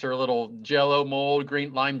aunt brings her little Jello mold,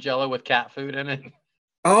 green lime Jello with cat food in it?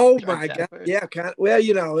 Oh my God! Yeah,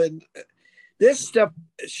 well, and this stuff.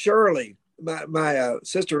 Shirley, my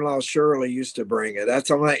sister-in-law Shirley used to bring it. That's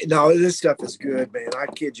all. No, this stuff is good, man. I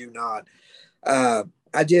kid you not.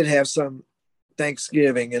 I did have some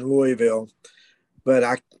Thanksgiving in Louisville, but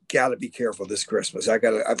I got to be careful this Christmas. I've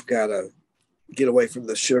got to get away from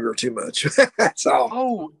the sugar too much. That's all.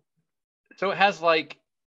 Oh, so it has like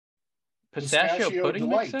pistachio pudding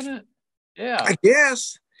mix in it? Yeah. I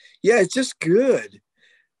guess. Yeah, it's just good.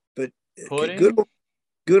 But pudding?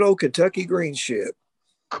 Good old Kentucky green shit.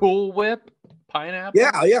 Cool Whip pineapple?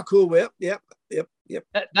 Yeah, Cool Whip. Yep.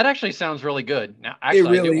 That actually sounds really good. Now,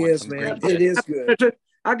 actually, it really is, man. It is good.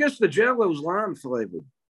 I guess the Jello's lime flavored.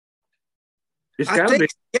 It's got to be.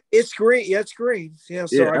 It's green. Yeah, it's green. Yeah,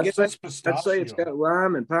 so I guess that's pistachio. I'd say it's got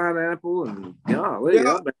lime and pineapple and golly.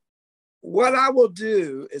 What I will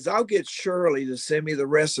do is I'll get Shirley to send me the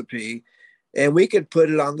recipe, and we can put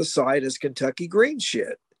it on the site as Kentucky green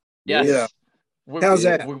shit. Yes. Yeah. How's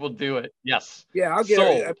that? We will do it. Yes. Yeah, I'll get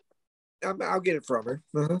it. I'll get it from her.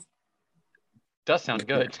 Uh-huh. Does sound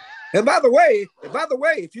good. And by the way,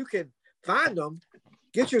 if you can find them,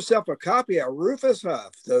 get yourself a copy of Rufus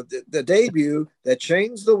Huff, the debut that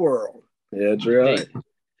changed the world. Yeah, that's right.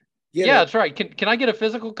 That's right. Can I get a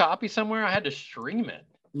physical copy somewhere? I had to stream it.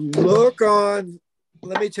 Look on.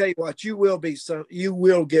 Let me tell you what, you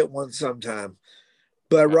will get one sometime.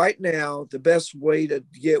 But right now, the best way to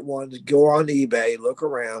get one is go on eBay, look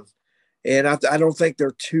around. And I don't think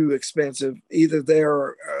they're too expensive either there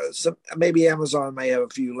or maybe Amazon may have a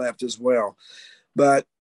few left as well. But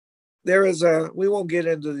there is we won't get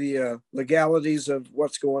into the legalities of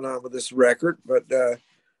what's going on with this record, but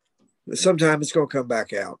sometime it's going to come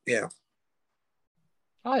back out. Yeah.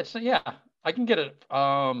 All right. So, yeah, I can get it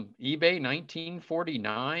eBay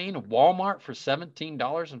 $19.49, Walmart for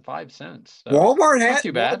 $17.05. So Walmart not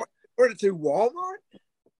too bad. Ordered through Walmart?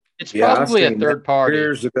 It's probably a third party.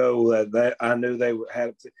 Years ago, that I knew they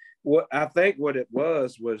had. What I think what it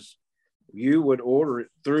was you would order it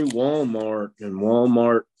through Walmart, and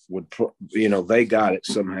Walmart would, they got it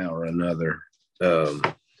somehow or another. But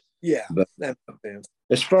that makes sense.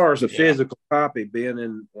 As far as a physical copy being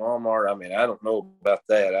in Walmart, I mean, I don't know about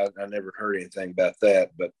that. I never heard anything about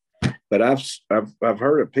that, but I've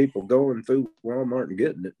heard of people going through Walmart and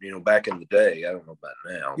getting it, back in the day. I don't know about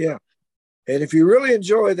now. Yeah. And if you really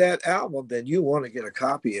enjoy that album, then you want to get a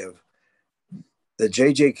copy of the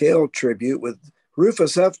J.J. Cale tribute with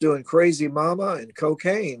Rufus Huff doing Crazy Mama and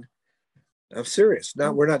Cocaine. I'm serious.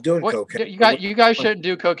 No, we're not doing cocaine. You guys shouldn't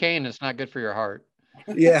do cocaine. It's not good for your heart.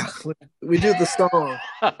 Yeah, we do the song.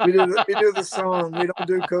 We do the song. We don't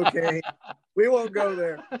do cocaine. We won't go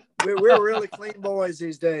there. We're really clean boys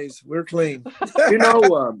these days. We're clean.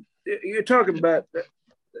 You're talking about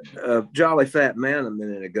Jolly Fat Man a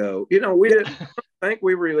minute ago. We didn't think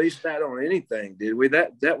we released that on anything, did we?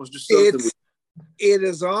 That was just something. It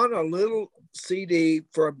is on a little CD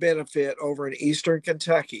for a benefit over in Eastern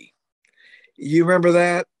Kentucky. You remember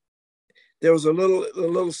that? there was a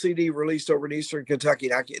little CD released over in Eastern Kentucky.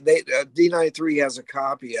 And D93 has a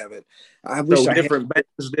copy of it. I wish different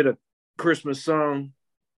bands did a Christmas song.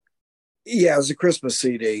 Yeah, it was a Christmas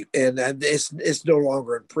CD, and it's no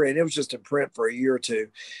longer in print. It was just in print for a year or two,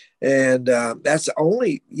 and that's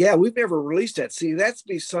only. Yeah, we've never released that. See, that's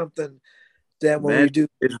be something that when we do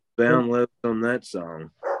downloads on that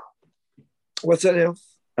song. What's that now?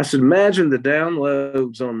 I said, imagine the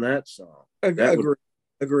downloads on that song.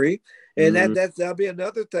 Agree. And that'll be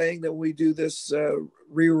another thing that we do this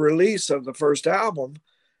re-release of the first album.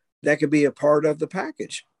 That could be a part of the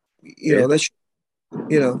package. That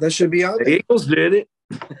should be on there. The Eagles did it.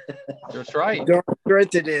 That's right.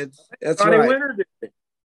 Right, they did. That's Johnny right. Winter did it.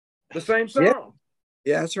 The same song.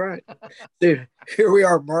 Yeah, that's right. Dude, here we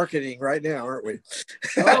are marketing right now, aren't we?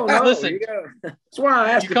 Oh, no. Listen, that's why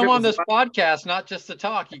I asked you come on this podcast not just to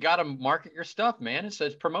talk. You got to market your stuff, man. It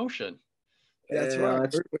says promotion. That's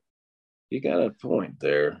right. You got a point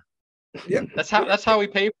there. Yeah. That's how we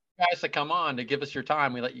pay for you guys to come on, to give us your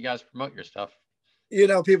time. We let you guys promote your stuff.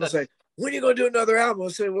 People say, when are you going to do another album? We'll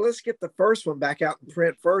say, well, let's get the first one back out in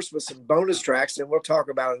print first with some bonus tracks, and we'll talk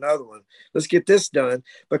about another one. Let's get this done,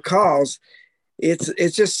 because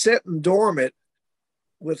it's just sitting dormant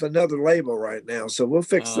with another label right now. So we'll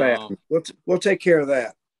fix that. We'll take care of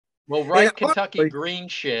that. Well, write Kentucky Green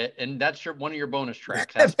shit, and that's one of your bonus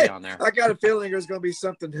tracks. Has to be on there. I got a feeling there's going to be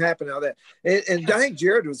something happening on that. And I think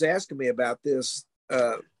Jared was asking me about this.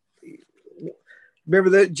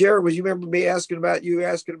 Remember that, Jared? You remember me asking about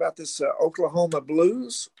this Oklahoma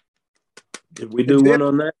blues? Did we do one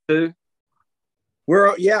on that too?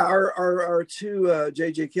 Our two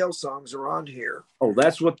J.J. Kill songs are on here. Oh,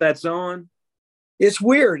 that's what that's on? It's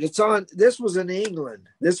weird. It's on. This was in England.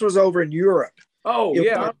 This was over in Europe. Oh, I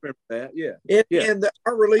remember that. Yeah. And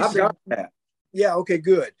our release. I've got that. Yeah. Okay.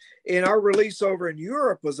 Good. And our release over in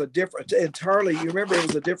Europe was a different entirely. You remember it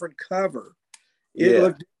was a different cover.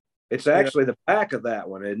 It's actually the back of that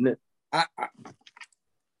one, isn't it?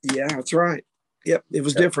 Yeah, that's right. Yep, it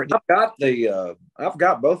was different. I've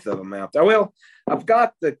got both of them out there. Well, I've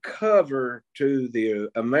got the cover to the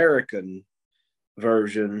American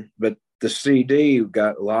version, but the CD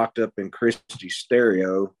got locked up in Christie's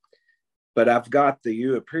stereo. But I've got the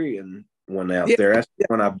European one out there. That's the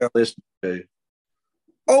one I've listened to.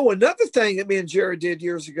 Oh, another thing that me and Jared did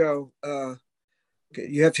years ago.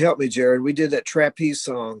 You have to help me, Jared. We did that trapeze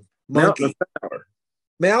song, Monkey.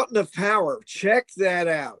 Mountain of Power. Check that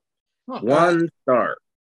out. 1 star.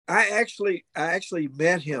 I actually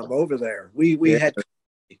met him over there. We had.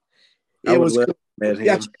 It was cool.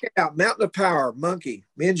 Yeah, check it out. Mountain of Power, Monkey.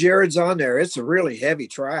 Me and Jared's on there. It's a really heavy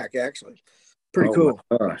track, actually. Pretty cool.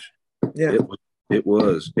 My gosh. Yeah. It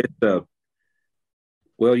was.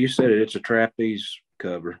 Well, you said it. It's a trapeze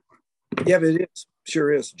cover. Yeah, but it is.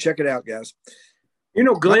 Sure is. Check it out, guys.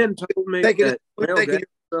 Glenn told me that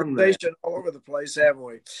information all over the place, haven't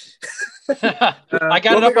we? I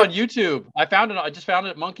got it up on YouTube. I just found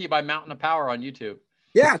it, Monkey by Mountain of Power on YouTube.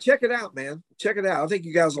 Yeah, check it out, man. Check it out. I think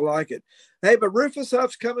you guys will like it. Hey, but Rufus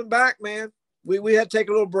Huff's coming back, man. We had to take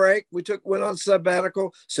a little break. Went on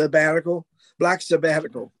sabbatical, Black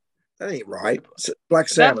Sabbatical. That ain't right. Black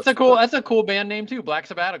Sabbath. That's a cool band name too, Black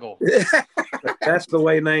Sabbatical. That's the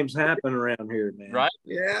way names happen around here, man. Right?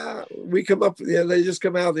 Yeah, we come up. Yeah, they just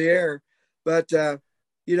come out of the air. But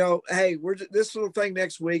hey, we're this little thing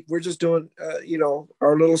next week. We're just doing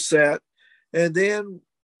our little set, and then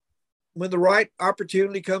when the right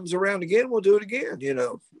opportunity comes around again, we'll do it again.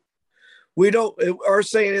 We don't. Our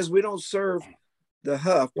saying is we don't serve the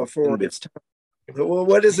Huff before it's time. Well,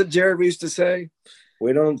 what is it, Jared? We used to say.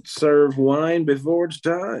 We don't serve wine before it's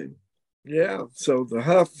time. Yeah, so the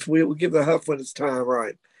Huff, we'll give the Huff when it's time,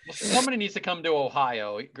 right? Somebody needs to come to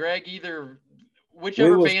Ohio. Greg,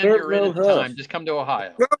 whichever band you're in at the time, just come to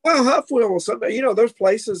Ohio. Well, Huff will someday. There's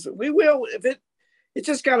places we will if it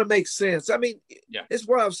just got to make sense. I mean, it's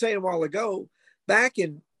what I was saying a while ago.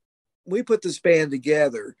 We put this band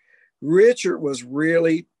together. Richard was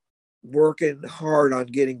really working hard on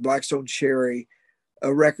getting Blackstone Cherry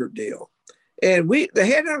a record deal. And the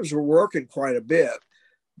Headhunters were working quite a bit,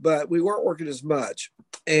 but we weren't working as much.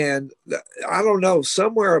 And I don't know,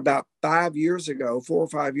 somewhere about 5 years ago, 4 or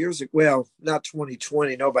 5 years ago, well, not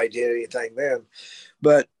 2020, nobody did anything then,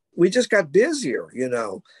 but we just got busier,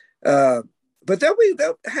 But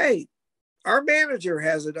hey, our manager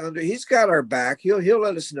has it under, he's got our back. He'll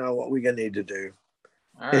let us know what we're going to need to do.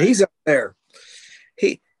 Right. And he's up there.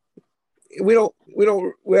 We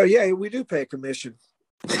do pay a commission.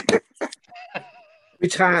 We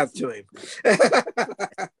tithe to him.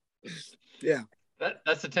 Yeah.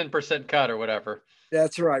 That's a 10% cut or whatever.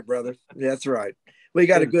 That's right, brother. That's right. We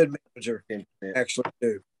got a good manager, actually,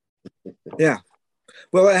 too. Yeah.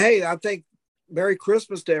 Well, hey, I think Merry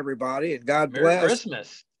Christmas to everybody, and God Merry bless.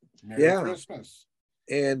 Christmas. Merry Christmas.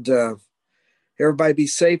 And everybody be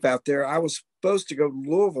safe out there. I was supposed to go to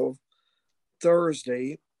Louisville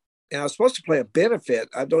Thursday, and I was supposed to play a benefit.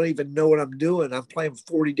 I don't even know what I'm doing. I'm playing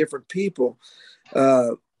 40 different people,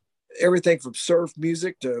 everything from surf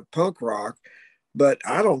music to punk rock. But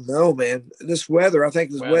I don't know, man. This weather, I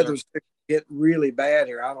think weather's get really bad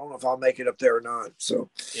here. I don't know if I'll make it up there or not. So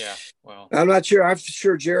yeah, well, I'm not sure. I'm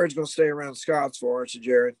sure Jared's going to stay around Scottsville, aren't you,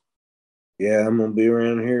 Jared? Yeah, I'm going to be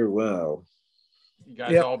around here. Wow. You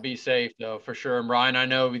guys all be safe, though, for sure. And Brian, I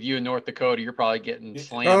know with you in North Dakota, you're probably getting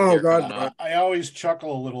slammed. Oh, God. I always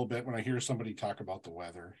chuckle a little bit when I hear somebody talk about the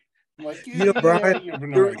weather. I'm like, Brian,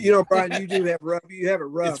 Brian, you do have rough. You have it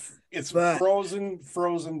rough. It's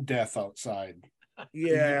frozen death outside.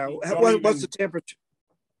 Yeah. What's the temperature?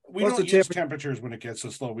 We don't use temperatures when it gets so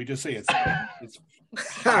slow. We just say it's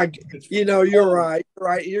you're right.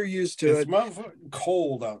 Right. You're used to it. It's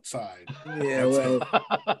cold outside. Yeah. Well,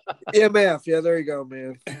 MF. Yeah, there you go,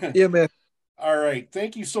 man. MF. All right.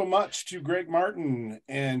 Thank you so much to Greg Martin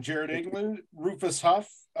and Jared England, Rufus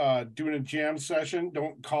Huff, doing a jam session.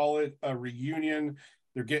 Don't call it a reunion.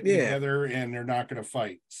 They're getting together and they're not going to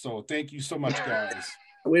fight. So thank you so much, guys.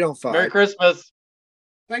 We don't fight. Merry Christmas.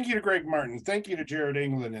 Thank you to Greg Martin. Thank you to Jared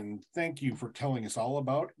England. And thank you for telling us all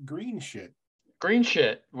about green shit. Green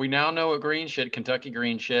shit. We now know what green shit, Kentucky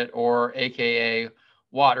green shit, or AKA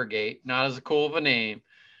Watergate. Not as cool of a name.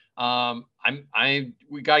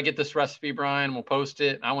 We got to get this recipe, Brian. We'll post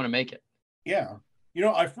it. I want to make it. Yeah.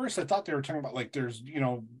 At first I thought they were talking about like there's,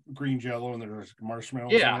 green jello and there's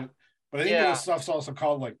marshmallows in it. But I think this stuff's also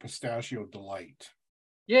called like pistachio delight.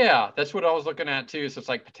 Yeah, that's what I was looking at too. So it's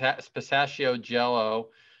like pistachio jello,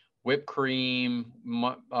 whipped cream,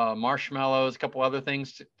 marshmallows, a couple other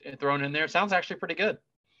things thrown in there. It sounds actually pretty good.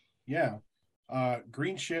 Yeah.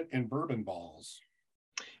 Green shit and bourbon balls.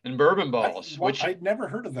 Which I'd never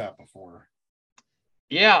heard of that before.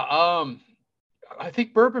 Yeah. I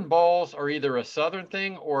think bourbon balls are either a Southern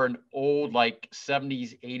thing or an old like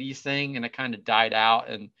 70s, 80s thing. And it kind of died out.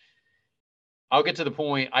 And I'll get to the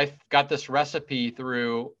point. I got this recipe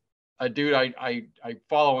through a dude I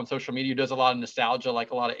follow on social media who does a lot of nostalgia,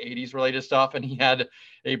 like a lot of 80s related stuff. And he had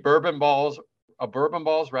a bourbon balls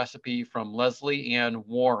recipe from Leslie Ann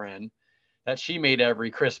Warren that she made every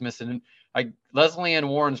Christmas. And Leslie Ann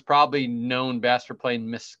Warren's probably known best for playing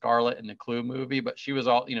Miss Scarlet in the Clue movie, but she was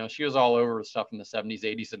all over the stuff in the 70s,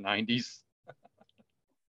 80s, and 90s.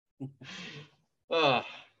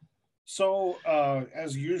 So,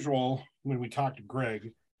 as usual, when we talk to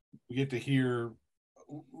Greg, we get to hear,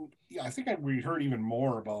 I think we heard even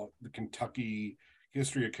more about the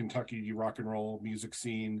history of Kentucky rock and roll music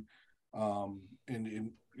scene.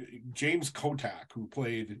 And James Kotak, who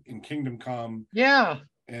played in Kingdom Come. Yeah.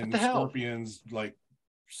 And the Scorpions, like,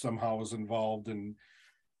 somehow was involved in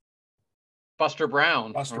Buster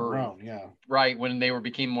Brown, yeah. Right, when they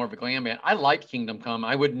became more of a glam band. I liked Kingdom Come.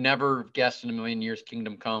 I would never have guessed in a million years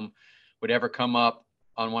Kingdom Come would ever come up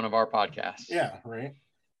on one of our podcasts. Yeah, right.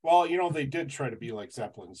 Well, they did try to be like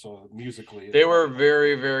Zeppelin, so musically they were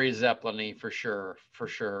very, very Zeppelin-y for sure.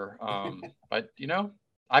 But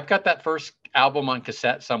I've got that first album on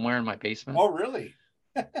cassette somewhere in my basement. Oh, really?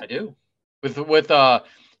 I do. With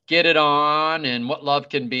Get It On and What Love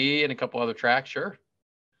Can Be and a couple other tracks, sure.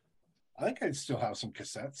 I think I'd still have some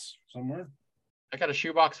cassettes somewhere. I got a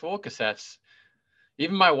shoebox full of cassettes.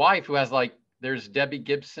 Even my wife, who has there's Debbie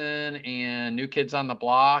Gibson and New Kids on the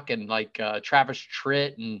Block and Travis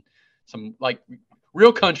Tritt and some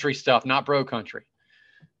real country stuff, not bro country.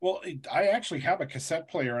 Well, I actually have a cassette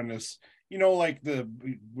player on this, like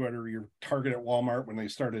whether your Target at Walmart when they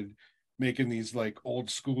started making these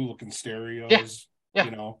old school looking stereos,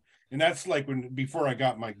 yeah. And that's before I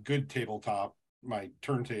got my good tabletop, my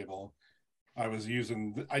turntable, I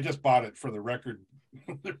just bought it for the record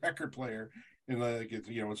player. And it's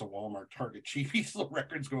a Walmart Target cheapies little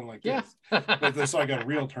records going like this. But so I got a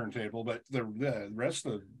real turntable, but the rest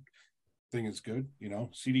of the thing is good,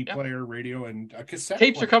 CD player, radio, and a cassette.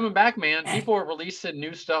 Tapes player. Are coming back, man. People are releasing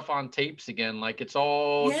new stuff on tapes again. It's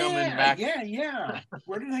all coming back. Yeah.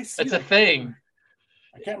 Where did I see It's a thing.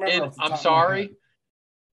 I can't remember. I'm sorry,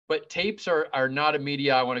 but tapes are not a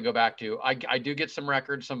media I want to go back to. I do get some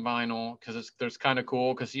records, some vinyl, because there's kind of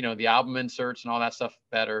cool, because the album inserts and all that stuff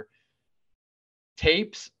better.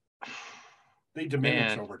 Tapes, they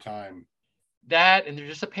diminish over time. That, and they're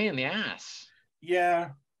just a pain in the ass. Yeah,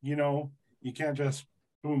 you can't just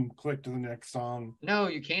boom, click to the next song. No,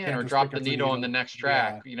 you can't, or drop the needle on the next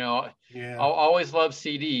track. Yeah. I'll always love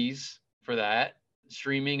CDs for that.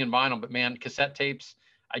 streaming and vinyl, but man, cassette tapes,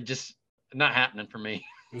 not happening for me.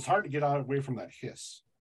 It was hard to get away from that hiss.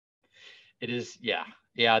 It is, yeah.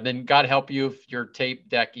 Then God help you if your tape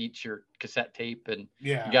deck eats your cassette tape, and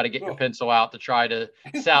you got to get your pencil out to try to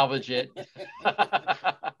salvage it.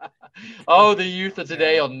 Oh, the youth of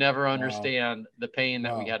today will never understand the pain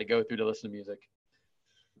that we had to go through to listen to music.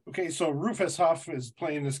 Okay, so Rufus Huff is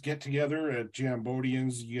playing this get together at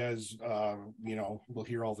Jambodians. You guys, we'll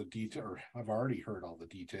hear all the details, or I've already heard all the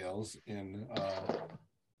details in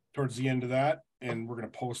towards the end of that, and we're going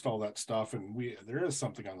to post all that stuff. And there is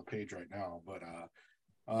something on the page right now, but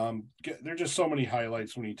there are just so many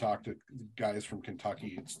highlights when you talk to guys from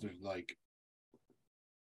Kentucky. There's like,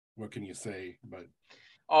 what can you say? But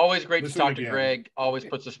always great to talk to Greg. Always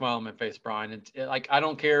puts a smile on my face, Brian. It's like, I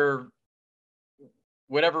don't care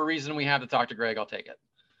whatever reason we have to talk to Greg, I'll take it.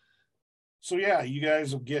 So yeah, you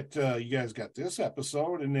guys will get you guys got this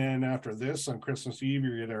episode, and then after this on Christmas Eve,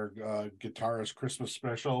 you get our guitarist Christmas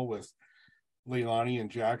special with Leilani and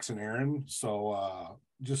Jackson Aaron. So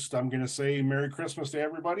I'm gonna say Merry Christmas to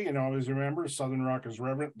everybody, and always remember, Southern rock is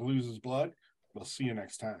reverent, blues is blood. We'll see you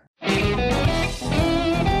next time.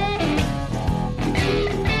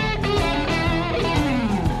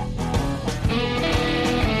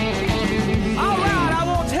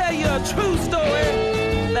 A true story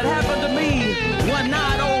that happened to me one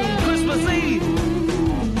night on Christmas Eve.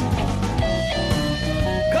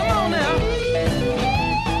 Come on now.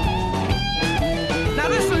 Now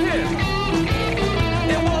listen here.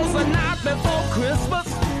 It was the night before Christmas,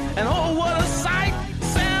 and oh, what a sight.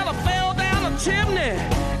 Santa fell down a chimney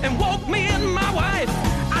and woke me and my wife.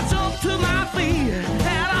 I jumped to my feet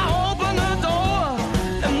and I opened the door,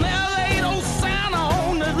 and there laid old Santa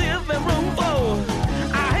on the living room floor.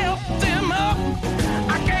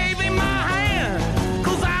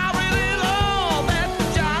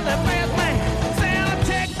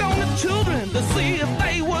 See if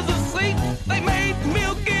they was asleep. They made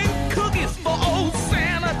milk and cookies for old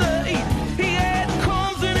Santa to eat. He had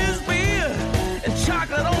crumbs in his beard and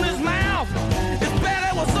chocolate on his mouth. His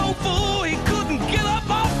belly was so full he couldn't get up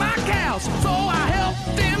off my couch. So I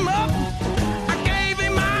helped him up. I gave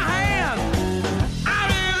him my hand. I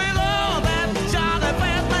really love that jolly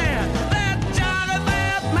fat man. That jolly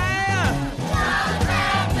fat man. Jolly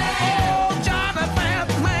fat man. Oh, jolly fat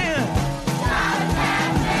man. Jolly fat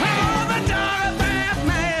man. Oh, the jolly fat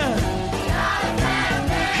man. Jolly fat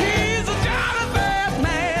man. He's a jolly fat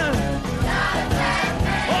man. Jolly fat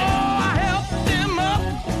man. Oh, I helped him up.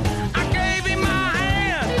 I gave him my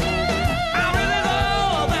hand. I really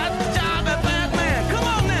love that jolly fat man. Come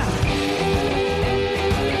on now.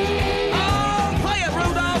 Oh, play it,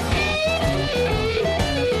 Rudolph.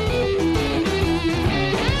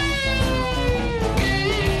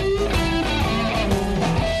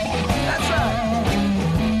 That's right.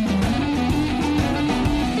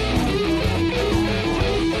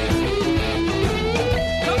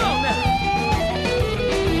 Come on now.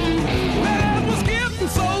 Well, it was getting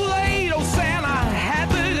so late, oh Santa had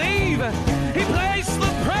to leave. He placed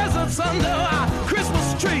the presents under our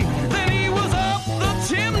Christmas tree. Then he was up the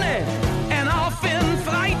chimney and off in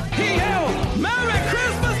flight. He yelled, "Merry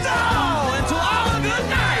Christmas to all, and to all a good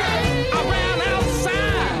night." I ran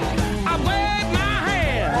outside, I waved my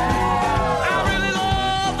hand. I really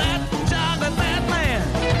love that jolly fat man.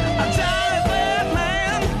 A jolly fat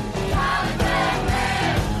man. Jolly fat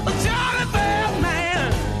man. A jolly fat man.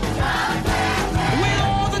 Jolly fat man. We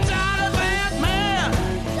love the jolly fat man.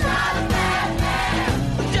 Jolly fat man.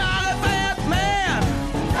 A jolly fat man.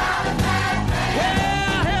 Jolly fat man. Well,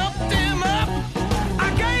 I helped him up. I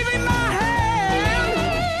gave him my hand.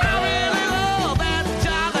 I really love that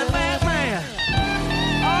jolly fat man.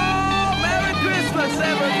 Oh, Merry Christmas,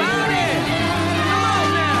 everybody. Come on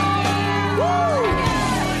now. Woo!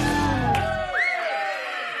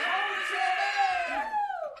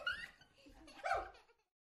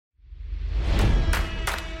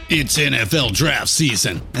 It's NFL draft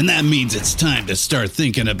season, and that means it's time to start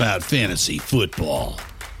thinking about fantasy football.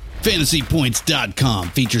 FantasyPoints.com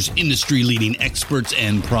features industry-leading experts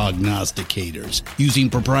and prognosticators using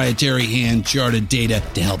proprietary hand-charted data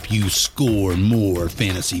to help you score more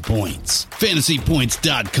fantasy points.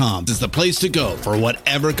 FantasyPoints.com is the place to go for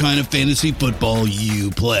whatever kind of fantasy football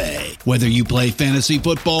you play. Whether you play fantasy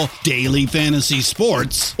football, daily fantasy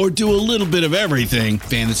sports, or do a little bit of everything,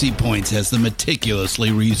 Fantasy Points has the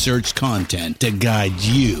meticulously researched content to guide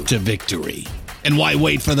you to victory. And why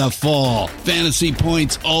wait for the fall? Fantasy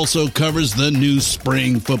Points also covers the new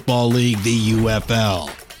spring football league, the UFL.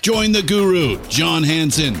 Join the guru, John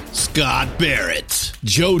Hansen, Scott Barrett,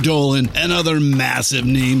 Joe Dolan, and other massive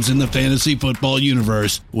names in the fantasy football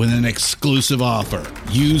universe with an exclusive offer.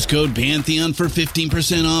 Use code Pantheon for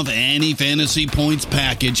 15% off any Fantasy Points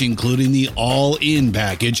package, including the all-in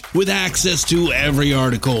package, with access to every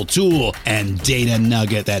article, tool, and data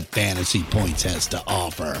nugget that Fantasy Points has to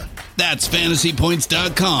offer. That's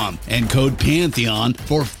fantasypoints.com and code Pantheon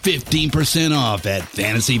for 15% off at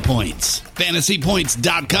Fantasy Points.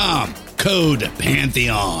 Fantasypoints.com, code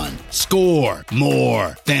Pantheon. Score more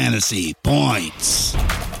fantasy points.